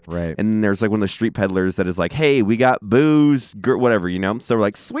there. Right. And then there's like one of the street peddlers that is like, hey, we got booze, whatever, So we're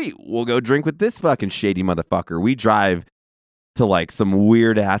like, sweet, we'll go drink with this fucking shady motherfucker. We drive to like some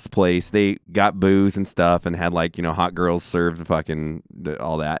weird ass place. They got booze and stuff and had like, hot girls serve the fucking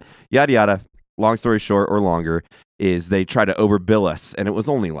all that. Yada yada. Long story short or longer is they tried to overbill us, and it was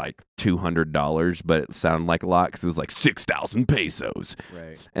only like $200, but it sounded like a lot because it was like 6,000 pesos.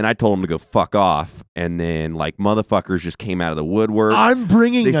 Right. And I told them to go fuck off, and then like motherfuckers just came out of the woodwork. I'm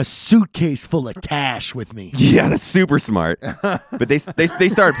bringing a suitcase full of cash with me. Yeah, that's super smart. But they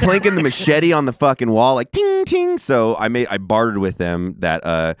started planking the machete on the fucking wall like ting ting. So I bartered with them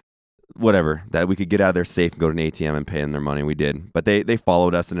that that we could get out of there safe and go to an ATM and pay them their money. We did. But they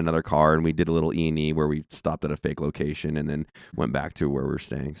followed us in another car, and we did a little E&E where we stopped at a fake location and then went back to where we were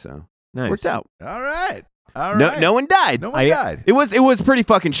staying. So Nice. worked out. All right. All No, right. no one died. No one died. It was pretty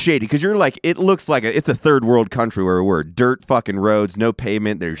fucking shady because you're like, it looks like it's a 3rd world country where we're dirt fucking roads, no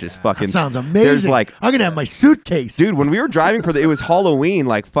pavement. There's just fucking. That sounds amazing. There's like, I'm gonna have my suitcase, dude, when we were driving it was Halloween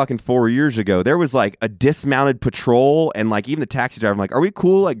like fucking 4 years ago. There was like a dismounted patrol, and like even the taxi driver, I'm like, are we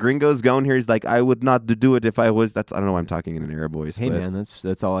cool? Like gringos going here? He's like, I would not do it if I was. I don't know why I'm talking in an Arab voice. Hey but man,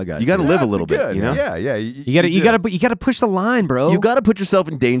 that's all I got. you got to live a little That's bit, good. Yeah. You gotta push the line, bro. You got to put yourself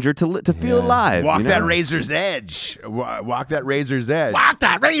in danger to feel alive. Walk you know? that razor's edge. Walk that razor's edge. Walk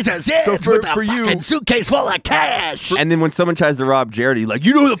that razor's edge So with a for you- fucking suitcase full of cash. And then when someone tries to rob Jared, he's like,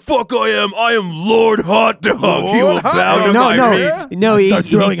 you know who the fuck I am? I am Lord Hot Dog. He will Lord Hot bow to Dog. my Yeah. feet. No, I he start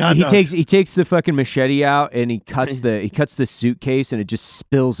throwing hot dogs. takes the fucking machete out and he cuts the suitcase and it just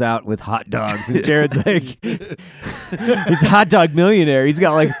spills out with hot dogs. And Jared's like, he's a hot dog millionaire. He's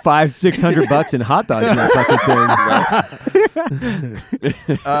got like $500-600 in hot dogs in that fucking thing.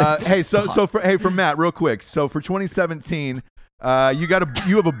 For Matt, real quick. So for 2017, you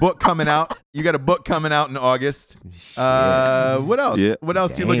have a book coming out. You got a book coming out in August. What else? Yeah. What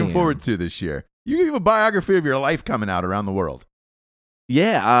else are you looking Damn. forward to this year? You have a biography of your life coming out around the world.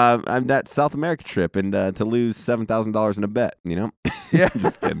 Yeah, I'm that South America trip and to lose $7,000 in a bet, Yeah.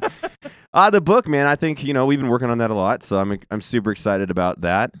 Just kidding. The book, man, I think, we've been working on that a lot, so I'm super excited about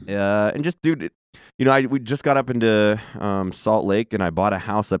that. And just, dude, we just got up into Salt Lake, and I bought a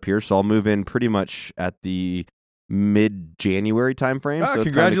house up here, so I'll move in pretty much at the mid-January timeframe. So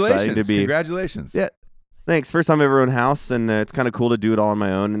it's kind of exciting to be. Congratulations. Yeah. Thanks. First time ever own house, and it's kind of cool to do it all on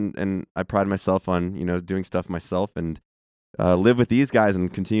my own, and I pride myself on, doing stuff myself and live with these guys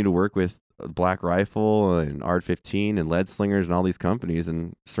and continue to work with Black Rifle and ARD-15 and Lead Slingers and all these companies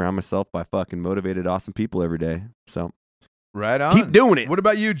and surround myself by fucking motivated, awesome people every day. So Right on. keep doing it. What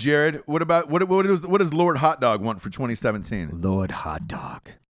about you, Jared? What does Lord Hot Dog want for 2017? Lord Hot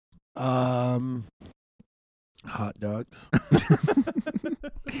Dog. Hot dogs.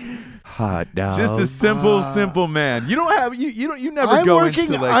 Hot dog. Just a simple man. You don't have you never I'm go working-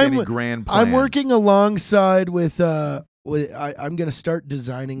 into like I'm- any grand plans. I'm working alongside with I'm gonna start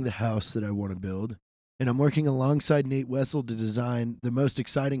designing the house that I want to build, and I'm working alongside Nate Wessel to design. The most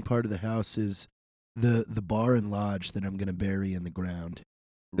exciting part of the house is the bar and lodge that I'm going to bury in the ground.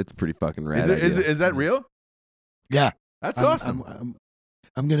 It's pretty fucking rad. Is that real? Yeah, That's awesome.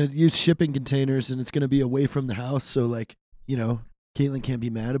 I'm going to use shipping containers, and it's going to be away from the house. So, like, Caitlin can't be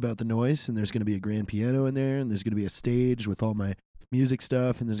mad about the noise, and there's going to be a grand piano in there, and there's going to be a stage with all my music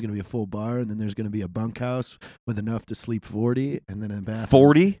stuff, and there's going to be a full bar, and then there's going to be a bunkhouse with enough to sleep 40, and then a bathroom.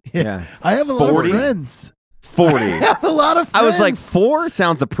 40? Yeah. I have a lot of friends. 40. I have a lot of friends. I was like, 4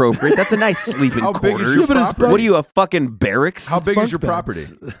 sounds appropriate. That's a nice sleeping How big is quarters. your property? What are you, a fucking barracks? How big is bunk your property?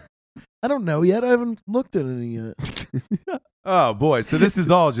 beds. I don't know yet. I haven't looked at any yet. Oh boy, so this is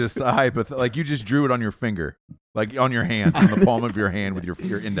all just a hypothetical. Like you just drew it on your finger, like on your hand, on the palm of your hand with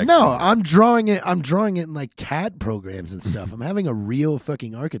your index. No, finger. I'm drawing it. I'm drawing it in like CAD programs and stuff. I'm having a real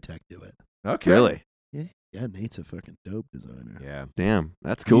fucking architect do it. Okay. Really? Yeah, Nate's a fucking dope designer. Yeah. Damn,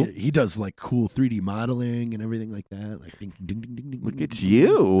 that's cool. He does like cool 3D modeling and everything like that. Like ding, ding, ding, ding, ding. Look ding, at ding,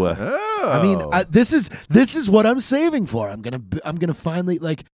 you. Oh. I mean, this is what I'm saving for. I'm gonna finally,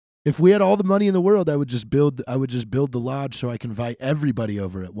 like, if we had all the money in the world, I would just build the lodge so I can invite everybody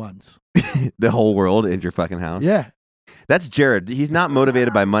over at once. The whole world in your fucking house. Yeah. That's Jared. He's not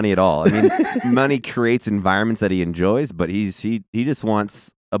motivated by money at all. I mean, money creates environments that he enjoys, but he just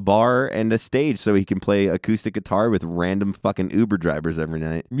wants a bar and a stage so he can play acoustic guitar with random fucking Uber drivers every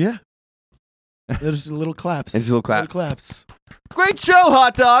night. Yeah. There's little claps. And just little claps. claps. Great show,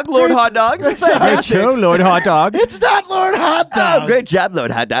 Hot Dog, Lord Hot Dog. Great show, Lord Hot Dog. It's not Lord Hot Dog. Oh, great job,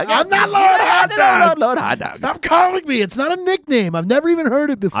 Lord Hot Dog. I'm not Lord Hot Dog. Lord Hot Dog. Stop calling me. It's not a nickname. I've never even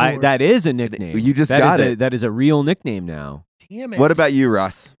heard it before. That is a nickname. You just That got is it. That is a real nickname now. Damn it. What about you,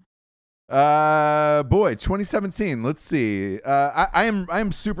 Ross? Boy, 2017. Let's see. I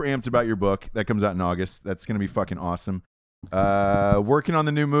am super amped about your book that comes out in August. That's gonna be fucking awesome. Working on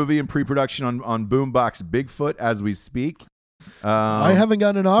the new movie in pre-production on Boombox Bigfoot as we speak. I haven't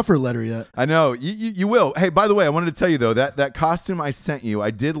gotten an offer letter yet. I know you will. Hey, by the way, I wanted to tell you though that costume I sent you,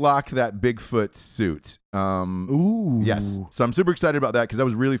 I did lock that Bigfoot suit. Ooh. Yes, so I'm super excited about that because that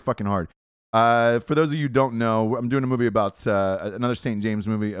was really fucking hard. For those of you who don't know, I'm doing a movie about another St. James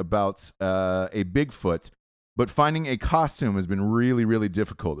movie about a Bigfoot, but finding a costume has been really, really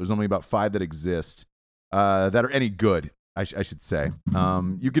difficult. There's only about 5 that exist that are any good, I should say.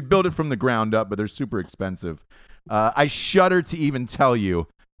 You could build it from the ground up, but they're super expensive. I shudder to even tell you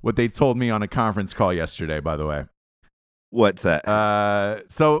what they told me on a conference call yesterday, by the way. What's that?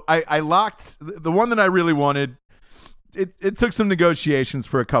 So I locked the one that I really wanted. It took some negotiations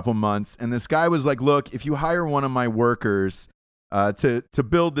for a couple months, and this guy was like, look, if you hire one of my workers to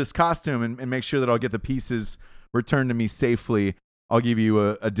build this costume and make sure that I'll get the pieces returned to me safely, I'll give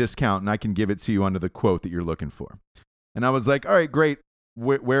you a discount, and I can give it to you under the quote that you're looking for. And I was like, all right, great.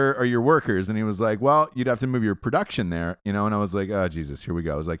 Where are your workers? And he was like, well, you'd have to move your production there, And I was like, oh, Jesus, here we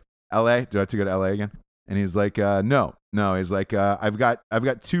go. I was like, LA? Do I have to go to LA again? And he's like, no. He's like, I've got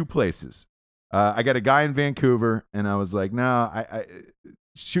 2 places. I got a guy in Vancouver, and I was like, no, I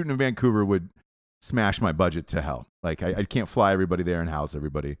shooting in Vancouver would smash my budget to hell. Like, I can't fly everybody there and house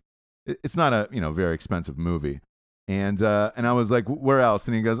everybody. It's not a very expensive movie. And I was like, where else?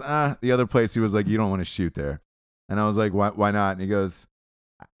 And he goes, the other place. He was like, you don't want to shoot there. And I was like, why not? And he goes,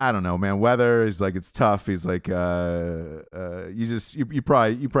 I don't know, man. Weather. He's like, it's tough. He's like, you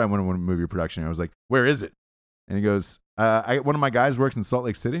probably want to move your production. And I was like, where is it? And he goes, one of my guys works in Salt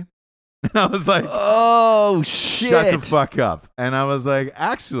Lake City. And I was like, oh, shit. Shut the fuck up. And I was like,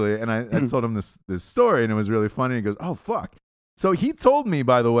 actually, and I told him this story, and it was really funny. He goes, oh, fuck. So he told me,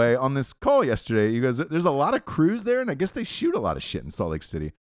 by the way, on this call yesterday, he goes, there's a lot of crews there, and I guess they shoot a lot of shit in Salt Lake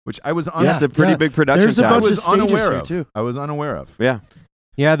City, which I was That's a pretty big production There's a town. bunch of stages unaware here, of. too. I was unaware of. Yeah.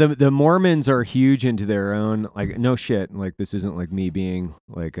 Yeah, the Mormons are huge into their own, like, no shit. Like, this isn't like me being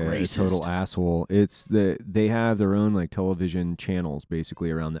like a total asshole. It's they have their own like television channels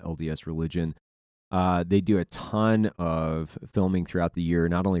basically around the LDS religion. They do a ton of filming throughout the year,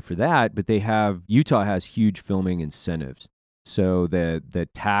 not only for that, but Utah has huge filming incentives. So the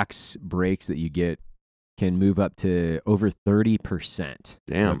tax breaks that you get can move up to over 30%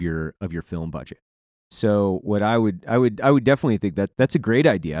 of your film budget. So what I would definitely think that's a great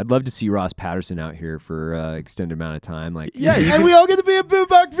idea. I'd love to see Ross Patterson out here for extended amount of time. Like, and we all get to be a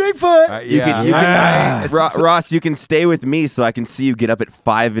Boombox Bigfoot. Ross, you can stay with me so I can see you get up at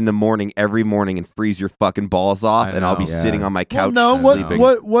 5 a.m. every morning and freeze your fucking balls off, and I'll be sitting on my couch sleeping.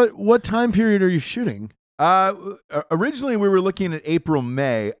 What time period are you shooting? Originally we were looking at April,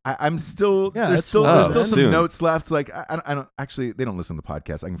 May. I'm still there's still some soon. notes left. Like I don't actually, they don't listen to the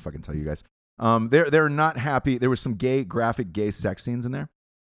podcast. I can fucking tell you guys. They're not happy. There was some graphic gay sex scenes in there.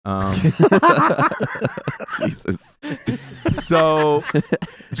 Jesus. So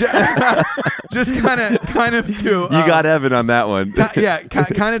just kind of to You got Evan on that one.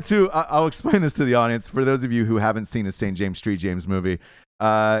 kind of to I'll explain this to the audience for those of you who haven't seen a St. James Street James movie.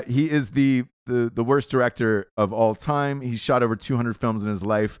 He is the worst director of all time. He's shot over 200 films in his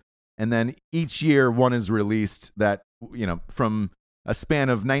life, and then each year one is released that, you know, from a span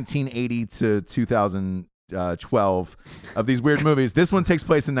of 1980 to 2012 of these weird movies. This one takes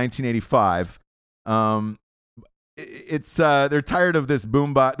place in 1985. It's they're tired of this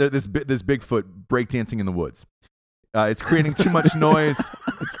this Bigfoot breakdancing in the woods. It's creating too much noise.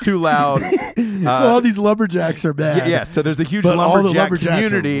 It's too loud. So all these lumberjacks are bad. Yeah, so there's a huge But all the lumberjack lumberjacks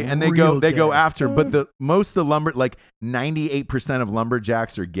community, are and they real go gay. after. But most of the 98% of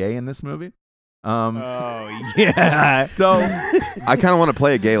lumberjacks are gay in this movie. Yeah. So I kind of want to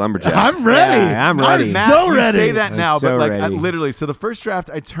play a gay lumberjack. I'm ready. Yeah, I'm ready. I'm Matt, so you ready. say that now, I'm so but like ready. literally. So the first draft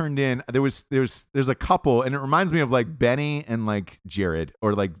I turned in, there's a couple, and it reminds me of like Benny and like Jared,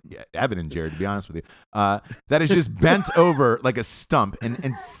 or like Evan and Jared, to be honest with you. That is just bent over like a stump,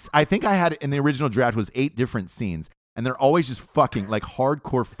 and I think I had in the original draft was 8 different scenes. And they're always just fucking, like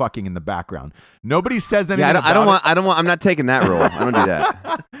hardcore fucking in the background. Nobody says anything. Yeah, I don't want. I'm not taking that role. I don't do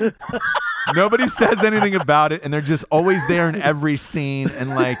that. Nobody says anything about it, and they're just always there in every scene.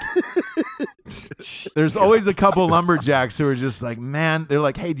 And like, there's always a couple lumberjacks who are just like, man, they're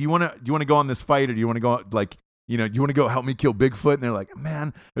like, hey, do you want to go on this fight, or do you want to go like, you know, do you want to go help me kill Bigfoot? And they're like,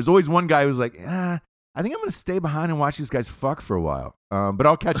 man, there's always one guy who's like, I think I'm gonna stay behind and watch these guys fuck for a while, but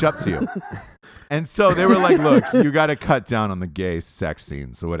I'll catch up to you. And so they were like, look, you got to cut down on the gay sex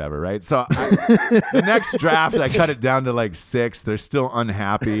scenes or whatever, right? So the next draft, I cut it down to like 6. They're still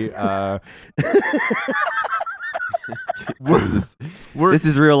unhappy. This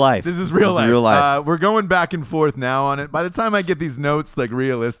is real life. This is real life. Real life. We're going back and forth now on it. By the time I get these notes, like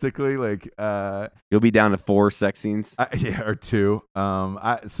realistically, like You'll be down to 4 sex scenes. yeah, or 2.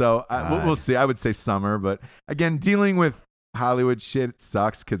 We'll see. I would say summer, but again, dealing with Hollywood shit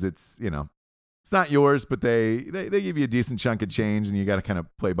sucks because it's, you know, it's not yours, but they give you a decent chunk of change, and you got to kind of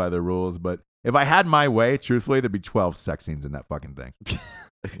play by their rules. But if I had my way, truthfully, there'd be 12 sex scenes in that fucking thing.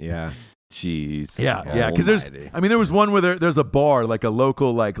 Yeah. Jeez. Yeah, because there was one where there's a bar, like a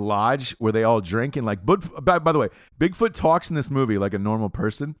local like lodge where they all drink, and like, by the way, Bigfoot talks in this movie like a normal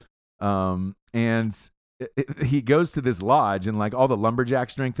person, and he goes to this lodge, and like all the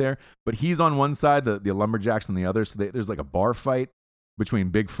lumberjacks drink there, but he's on one side, the lumberjacks on the other, so there's like a bar fight between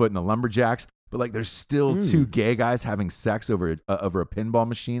Bigfoot and the lumberjacks. But like, there's still 2 gay guys having sex over a pinball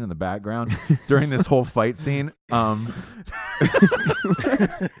machine in the background during this whole fight scene.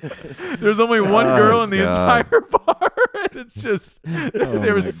 There's only one girl in the entire bar, and it's just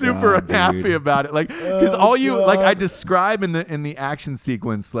they were super unhappy about it. Like, because like I describe in the action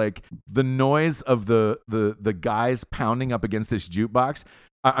sequence, like the noise of the guys pounding up against this jukebox.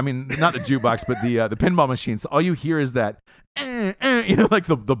 I mean, not the jukebox, but the pinball machine. So all you hear is that. You know, like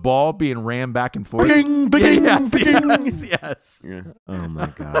the ball being rammed back and forth. Yes. Yeah. Oh my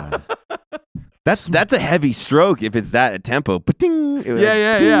god. That's a heavy stroke if it's that at tempo.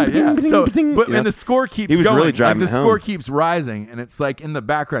 Yeah. So, and the score keeps was going. really driving like, the it home. score keeps rising, and it's like in the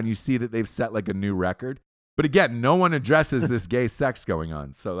background you see that they've set like a new record. But again, no one addresses this gay sex going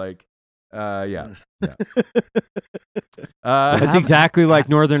on. So like, yeah. That's exactly like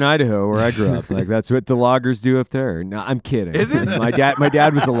Northern Idaho, where I grew up. Like, that's what the loggers do up there. No, I'm kidding. Is it? My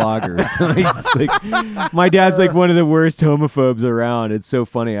dad was a logger. So it's like, my dad's like one of the worst homophobes around. It's so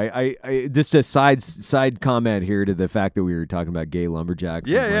funny. I just a side comment here to the fact that we were talking about gay lumberjacks.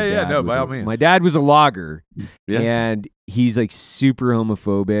 Yeah. No, by all means. My dad was a logger, Yeah. and he's like super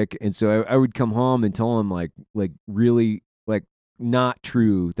homophobic, and so I would come home and tell him like really like not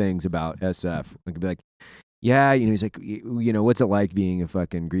true things about SF. I could be like, yeah, you know, he's like, you know, what's it like being a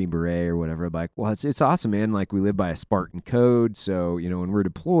fucking Green Beret or whatever? I'm like, well, it's awesome, man. Like, we live by a Spartan code, so you know, when we're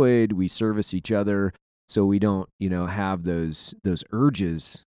deployed, we service each other, so we don't, you know, have those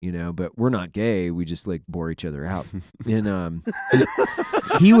urges, you know. But we're not gay. We just like bore each other out. And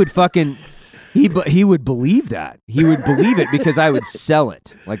he would fucking. He would believe that. He would believe it because I would sell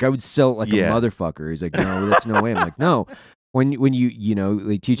it. Like, I would sell it like a motherfucker. He's like, no, that's no way. I'm like, no. When you know,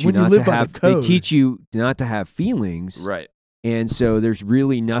 they teach you they teach you not to have feelings. Right. And so there's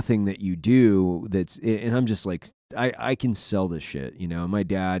really nothing that you do and I'm just like, I can sell this shit, you know. My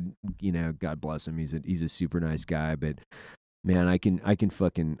dad, you know, God bless him, he's a super nice guy, but man, I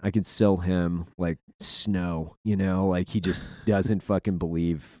can sell him like snow, you know, like he just doesn't fucking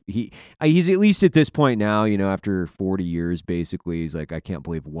believe. He's at least at this point now, you know, after 40 years, basically, he's like, I can't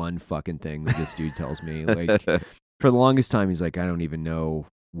believe one fucking thing that this dude tells me. Like, for the longest time, he's like, I don't even know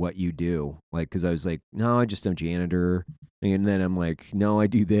what you do. Like, because I was like, no, I just am janitor. And then I'm like, no, I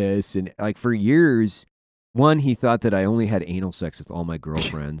do this. And like for years, one, he thought that I only had anal sex with all my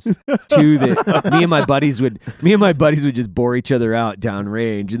girlfriends. Two, that me and my buddies would just bore each other out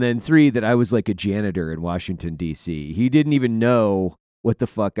downrange. And then three, that I was like a janitor in Washington, D.C. He didn't even know what the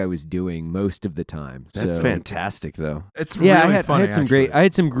fuck I was doing most of the time. That's So, fantastic, though. It's really funny. I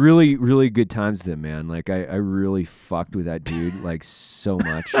had some really, really good times with him, man. Like I really fucked with that dude like so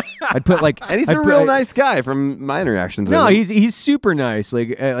much. I'd put like, And he's a real nice guy from my interactions. No, with him. he's super nice.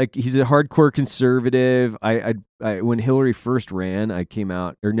 Like he's a hardcore conservative. I when Hillary first ran, I came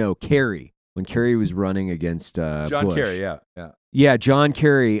out, or no, Kerry. When Kerry was running against John Bush. Kerry, yeah. Yeah, John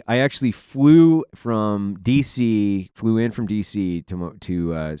Kerry. I actually flew in from DC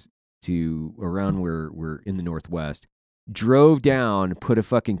to around where we're in the Northwest. Drove down, put a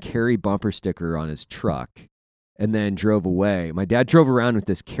fucking Kerry bumper sticker on his truck, and then drove away. My dad drove around with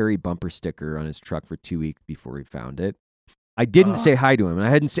this Kerry bumper sticker on his truck for 2 weeks before he found it. I didn't say hi to him, and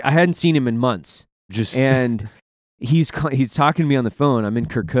I hadn't seen him in months. And he's talking to me on the phone. I'm in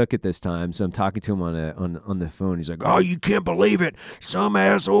Kirkuk at this time, so I'm talking to him on the phone. He's like, "Oh, you can't believe it! Some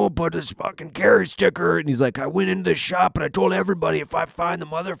asshole put this fucking Kerry sticker." And he's like, "I went into the shop and I told everybody if I find the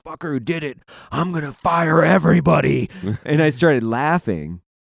motherfucker who did it, I'm gonna fire everybody." And I started laughing,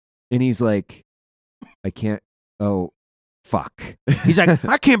 and he's like, "I can't. Oh, fuck." He's like,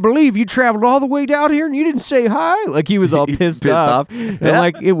 "I can't believe you traveled all the way down here and you didn't say hi." Like he was all pissed off. And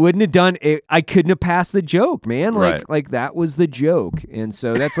like it wouldn't have done it. I couldn't have passed the joke, man. Like that was the joke. And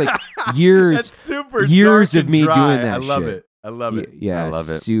so that's like years, That's super years dark of and me dry. doing that. I love shit. it. I love it. Yeah, I love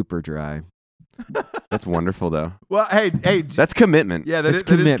it. Super dry. That's wonderful, though. Well, hey, That's commitment. yeah, that It's is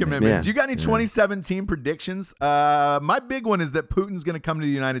commitment. commitment. Yeah. Do you got any 2017 predictions? My big one is that Putin's going to come to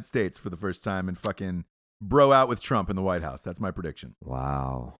the United States for the first time and fucking bro out with Trump in the White House. That's my prediction.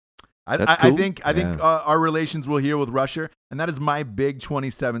 Wow. That's I cool. think Yeah. our relations will heal with Russia, and that is my big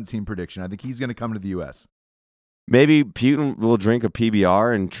 2017 prediction. I think he's going to come to the U.S. Maybe Putin will drink a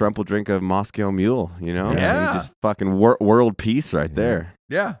PBR and Trump will drink a Moscow Mule, you know? Yeah. And just fucking world peace right there.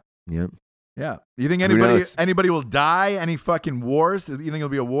 Yeah. Yep. Yeah. You think Who knows? anybody will die? Any fucking wars? You think it'll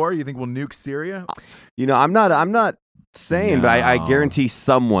be a war? You think we'll nuke Syria? You know, I'm not saying, but I No. guarantee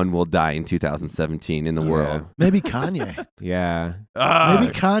someone will die in 2017 in the world. Maybe Kanye. Yeah.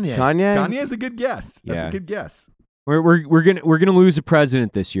 Maybe Kanye. Kanye? Kanye is a good guess. That's Yeah. a good guess. We're gonna lose a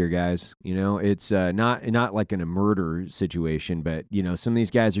president this year, guys. You know, it's not like in a murder situation, but you know, some of these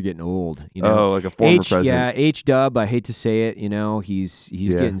guys are getting old. You know, Oh, like a former president. Yeah, H-Dub. I hate to say it. You know, he's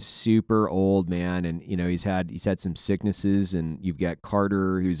Yeah. getting super old, man, and you know he's had some sicknesses, and you've got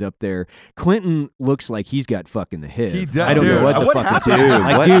Carter who's up there. Clinton looks like he's got fucking the HIV. He does. I don't Dude, know what the what fuck is happened? happening.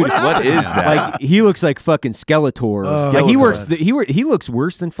 Dude, Like, dude, what is that? like he looks like fucking Skeletor. Oh, Like he works. God. He looks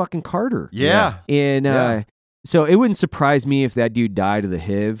worse than fucking Carter. Yeah. And Yeah. so it wouldn't surprise me if that dude died of the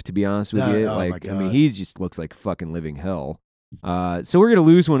HIV, to be honest with No, you. oh my Like, I mean, God. he just looks like fucking living hell. So we're gonna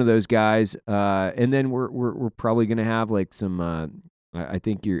lose one of those guys, and then we're probably gonna have like some. I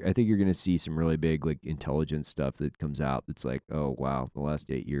think you're gonna see some really big like intelligence stuff that comes out. That's like, oh wow, the last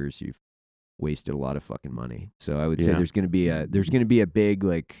 8 years you've wasted a lot of fucking money. So I would say Yeah. there's gonna be a big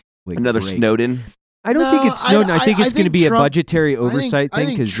like Another break. Snowden. I don't think No, it's Snowden. I think it's going to be Trump- a budgetary oversight I thing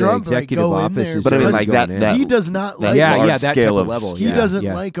think because the Trump might executive go in office there is. But I mean, already like going that- in. that- He does not that like. yeah, large yeah, that type scale of of- level. He yeah, doesn't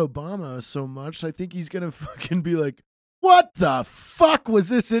yeah. like Obama so much. I think he's gonna fucking be like, "What the fuck was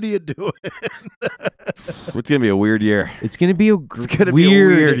this idiot doing?" It's gonna be a weird year. It's going to be a gonna be a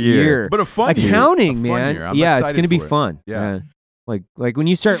weird year. But a fun year. Accounting, A fun man. year. I'm Yeah, it's excited going to be for it. fun. Yeah. Like when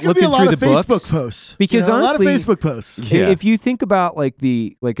you start There's gonna be looking a lot through of the Facebook books. posts. Because you know, honestly- a lot of Facebook posts. Yeah. If you think about like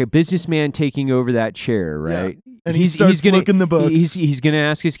a businessman taking over that chair, right? And he starts gonna, looking the books. He's going to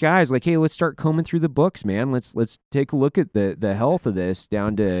ask his guys like, "Hey, let's start combing through the books, man. Let's take a look at the health of this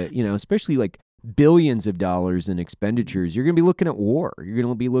down to, you know, especially like billions of dollars in expenditures. You're going to be looking at war. You're going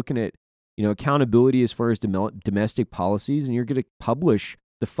to be looking at, you know, accountability as far as domestic policies, and you're going to publish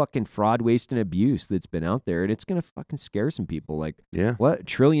the fucking fraud, waste, and abuse that's been out there, and it's going to fucking scare some people. Like, Yeah. what, $1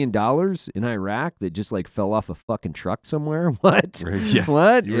 trillion in Iraq that just like fell off a fucking truck somewhere? What? Yeah.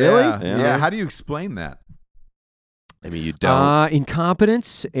 What? Yeah. Really? Yeah. How do you explain that? I mean, you don't.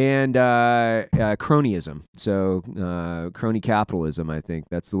 Incompetence and cronyism. So crony capitalism, I think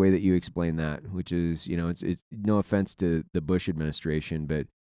that's the way that you explain that. Which is, you know, it's no offense to the Bush administration, but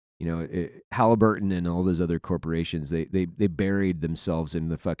you know, Halliburton and all those other corporations, they buried themselves in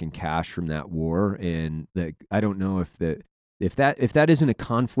the fucking cash from that war, and that I don't know if If that isn't a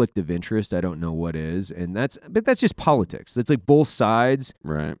conflict of interest, I don't know what is. And that's just politics. That's like both sides.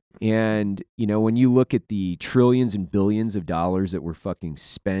 Right. And, when you look at the trillions and billions of dollars that were fucking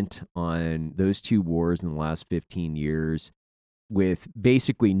spent on those two wars in the last 15 years with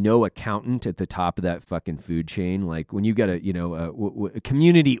basically no accountant at the top of that fucking food chain, like when you got a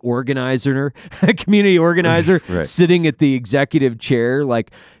community organizer, Right. sitting at the executive chair,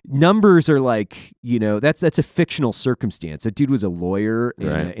 like numbers are like, that's a fictional circumstance. That dude was a lawyer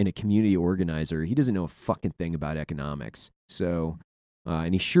and a community organizer. He doesn't know a fucking thing about economics. So,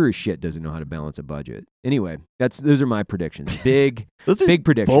 and he sure as shit doesn't know how to balance a budget. Anyway, those are my predictions. Big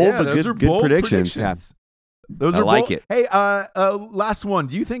predictions. Bold, Yeah, but those are good bold predictions. Yeah. Those I are like bold. it. Hey, last one.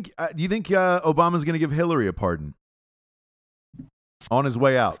 Do you think Obama's going to give Hillary a pardon on his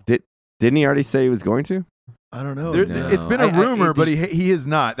way out? Didn't he already say he was going to? I don't know. No. It's been a rumor, but he is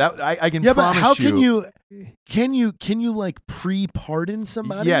not. That I can promise but how you. can you like pre-pardon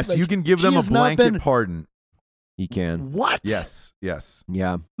somebody? Yes, Like, you can give she them a has not blanket been- pardon. You can. What? Yes.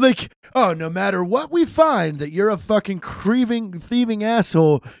 Yeah. Like, no matter what we find that you're a fucking thieving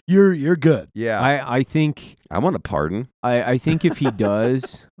asshole, you're good. Yeah. I think I want a pardon. I think if he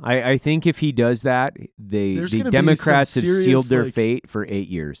does, I think if he does that, There's the gonna be Democrats some have sealed serious, their like- fate for 8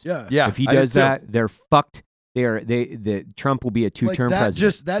 years. Yeah. Yeah. If he I do does too. that, they're fucked. Trump will be a two-term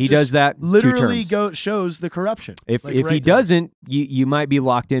president. He does that 2 literally terms. shows the corruption. If Like, he right there. doesn't, you might be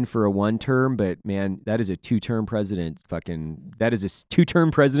locked in for a 1 term, but man, that is a 2-term president. That is a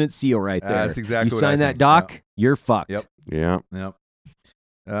 2-term president seal right there. That's exactly you what I sign that think. doc, you're fucked. Yep. Yeah. Yep.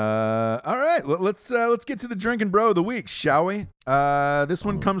 All right, let's get to the drinking bro of the week, shall we? This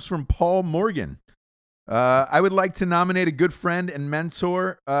one comes from Paul Morgan. I would like to nominate a good friend and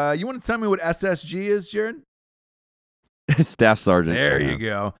mentor. You want to tell me what SSG is, Jared? Staff sergeant. There you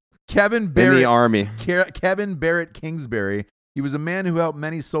go. Kevin In Barrett. the Army. Kevin Barrett Kingsbury. He was a man who helped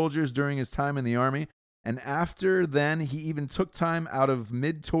many soldiers during his time in the Army, and after then, he even took time out of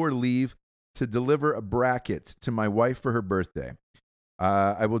mid-tour leave to deliver a bracket to my wife for her birthday.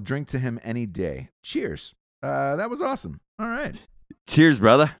 I will drink to him any day. Cheers. That was awesome. All right. Cheers,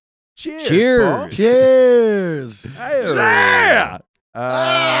 brother. Cheers. Paul. Cheers. Yeah.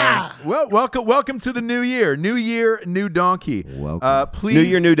 Well, welcome to the new year. New year, new donkey. Welcome. Please, New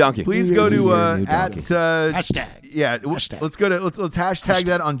year, new donkey. Please New go year, to new donkey. Hashtag. Yeah, Hashtag. let's go to let's hashtag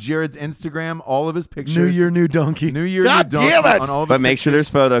that on Jared's Instagram. All of his pictures. New year, new donkey. New year, God new donkey damn it. on all of his But make sure there's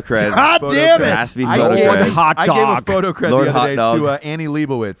photo cred. God Photo damn cred. it. Has to be I photo gave, cred. I gave a photo cred Lord the Hot other day Dog. to Annie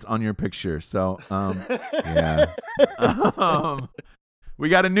Leibovitz on your picture. So, Yeah. we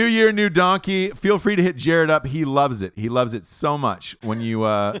got a new year, new donkey. Feel free to hit Jared up. He loves it. He loves it so much when you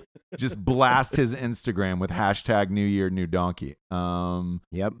just blast his Instagram with hashtag new year, new donkey.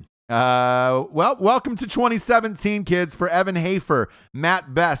 Yep. Well, welcome to 2017, kids. For Evan Hafer,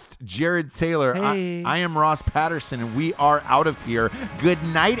 Matt Best, Jared Taylor, Hey. I am Ross Patterson, and we are out of here. Good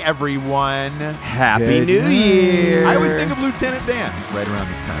night, everyone. Happy Good New night. Year. I always think of Lieutenant Dan right around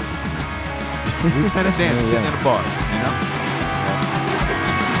this time. For some reason. Lieutenant Dan sitting in a bar, you know?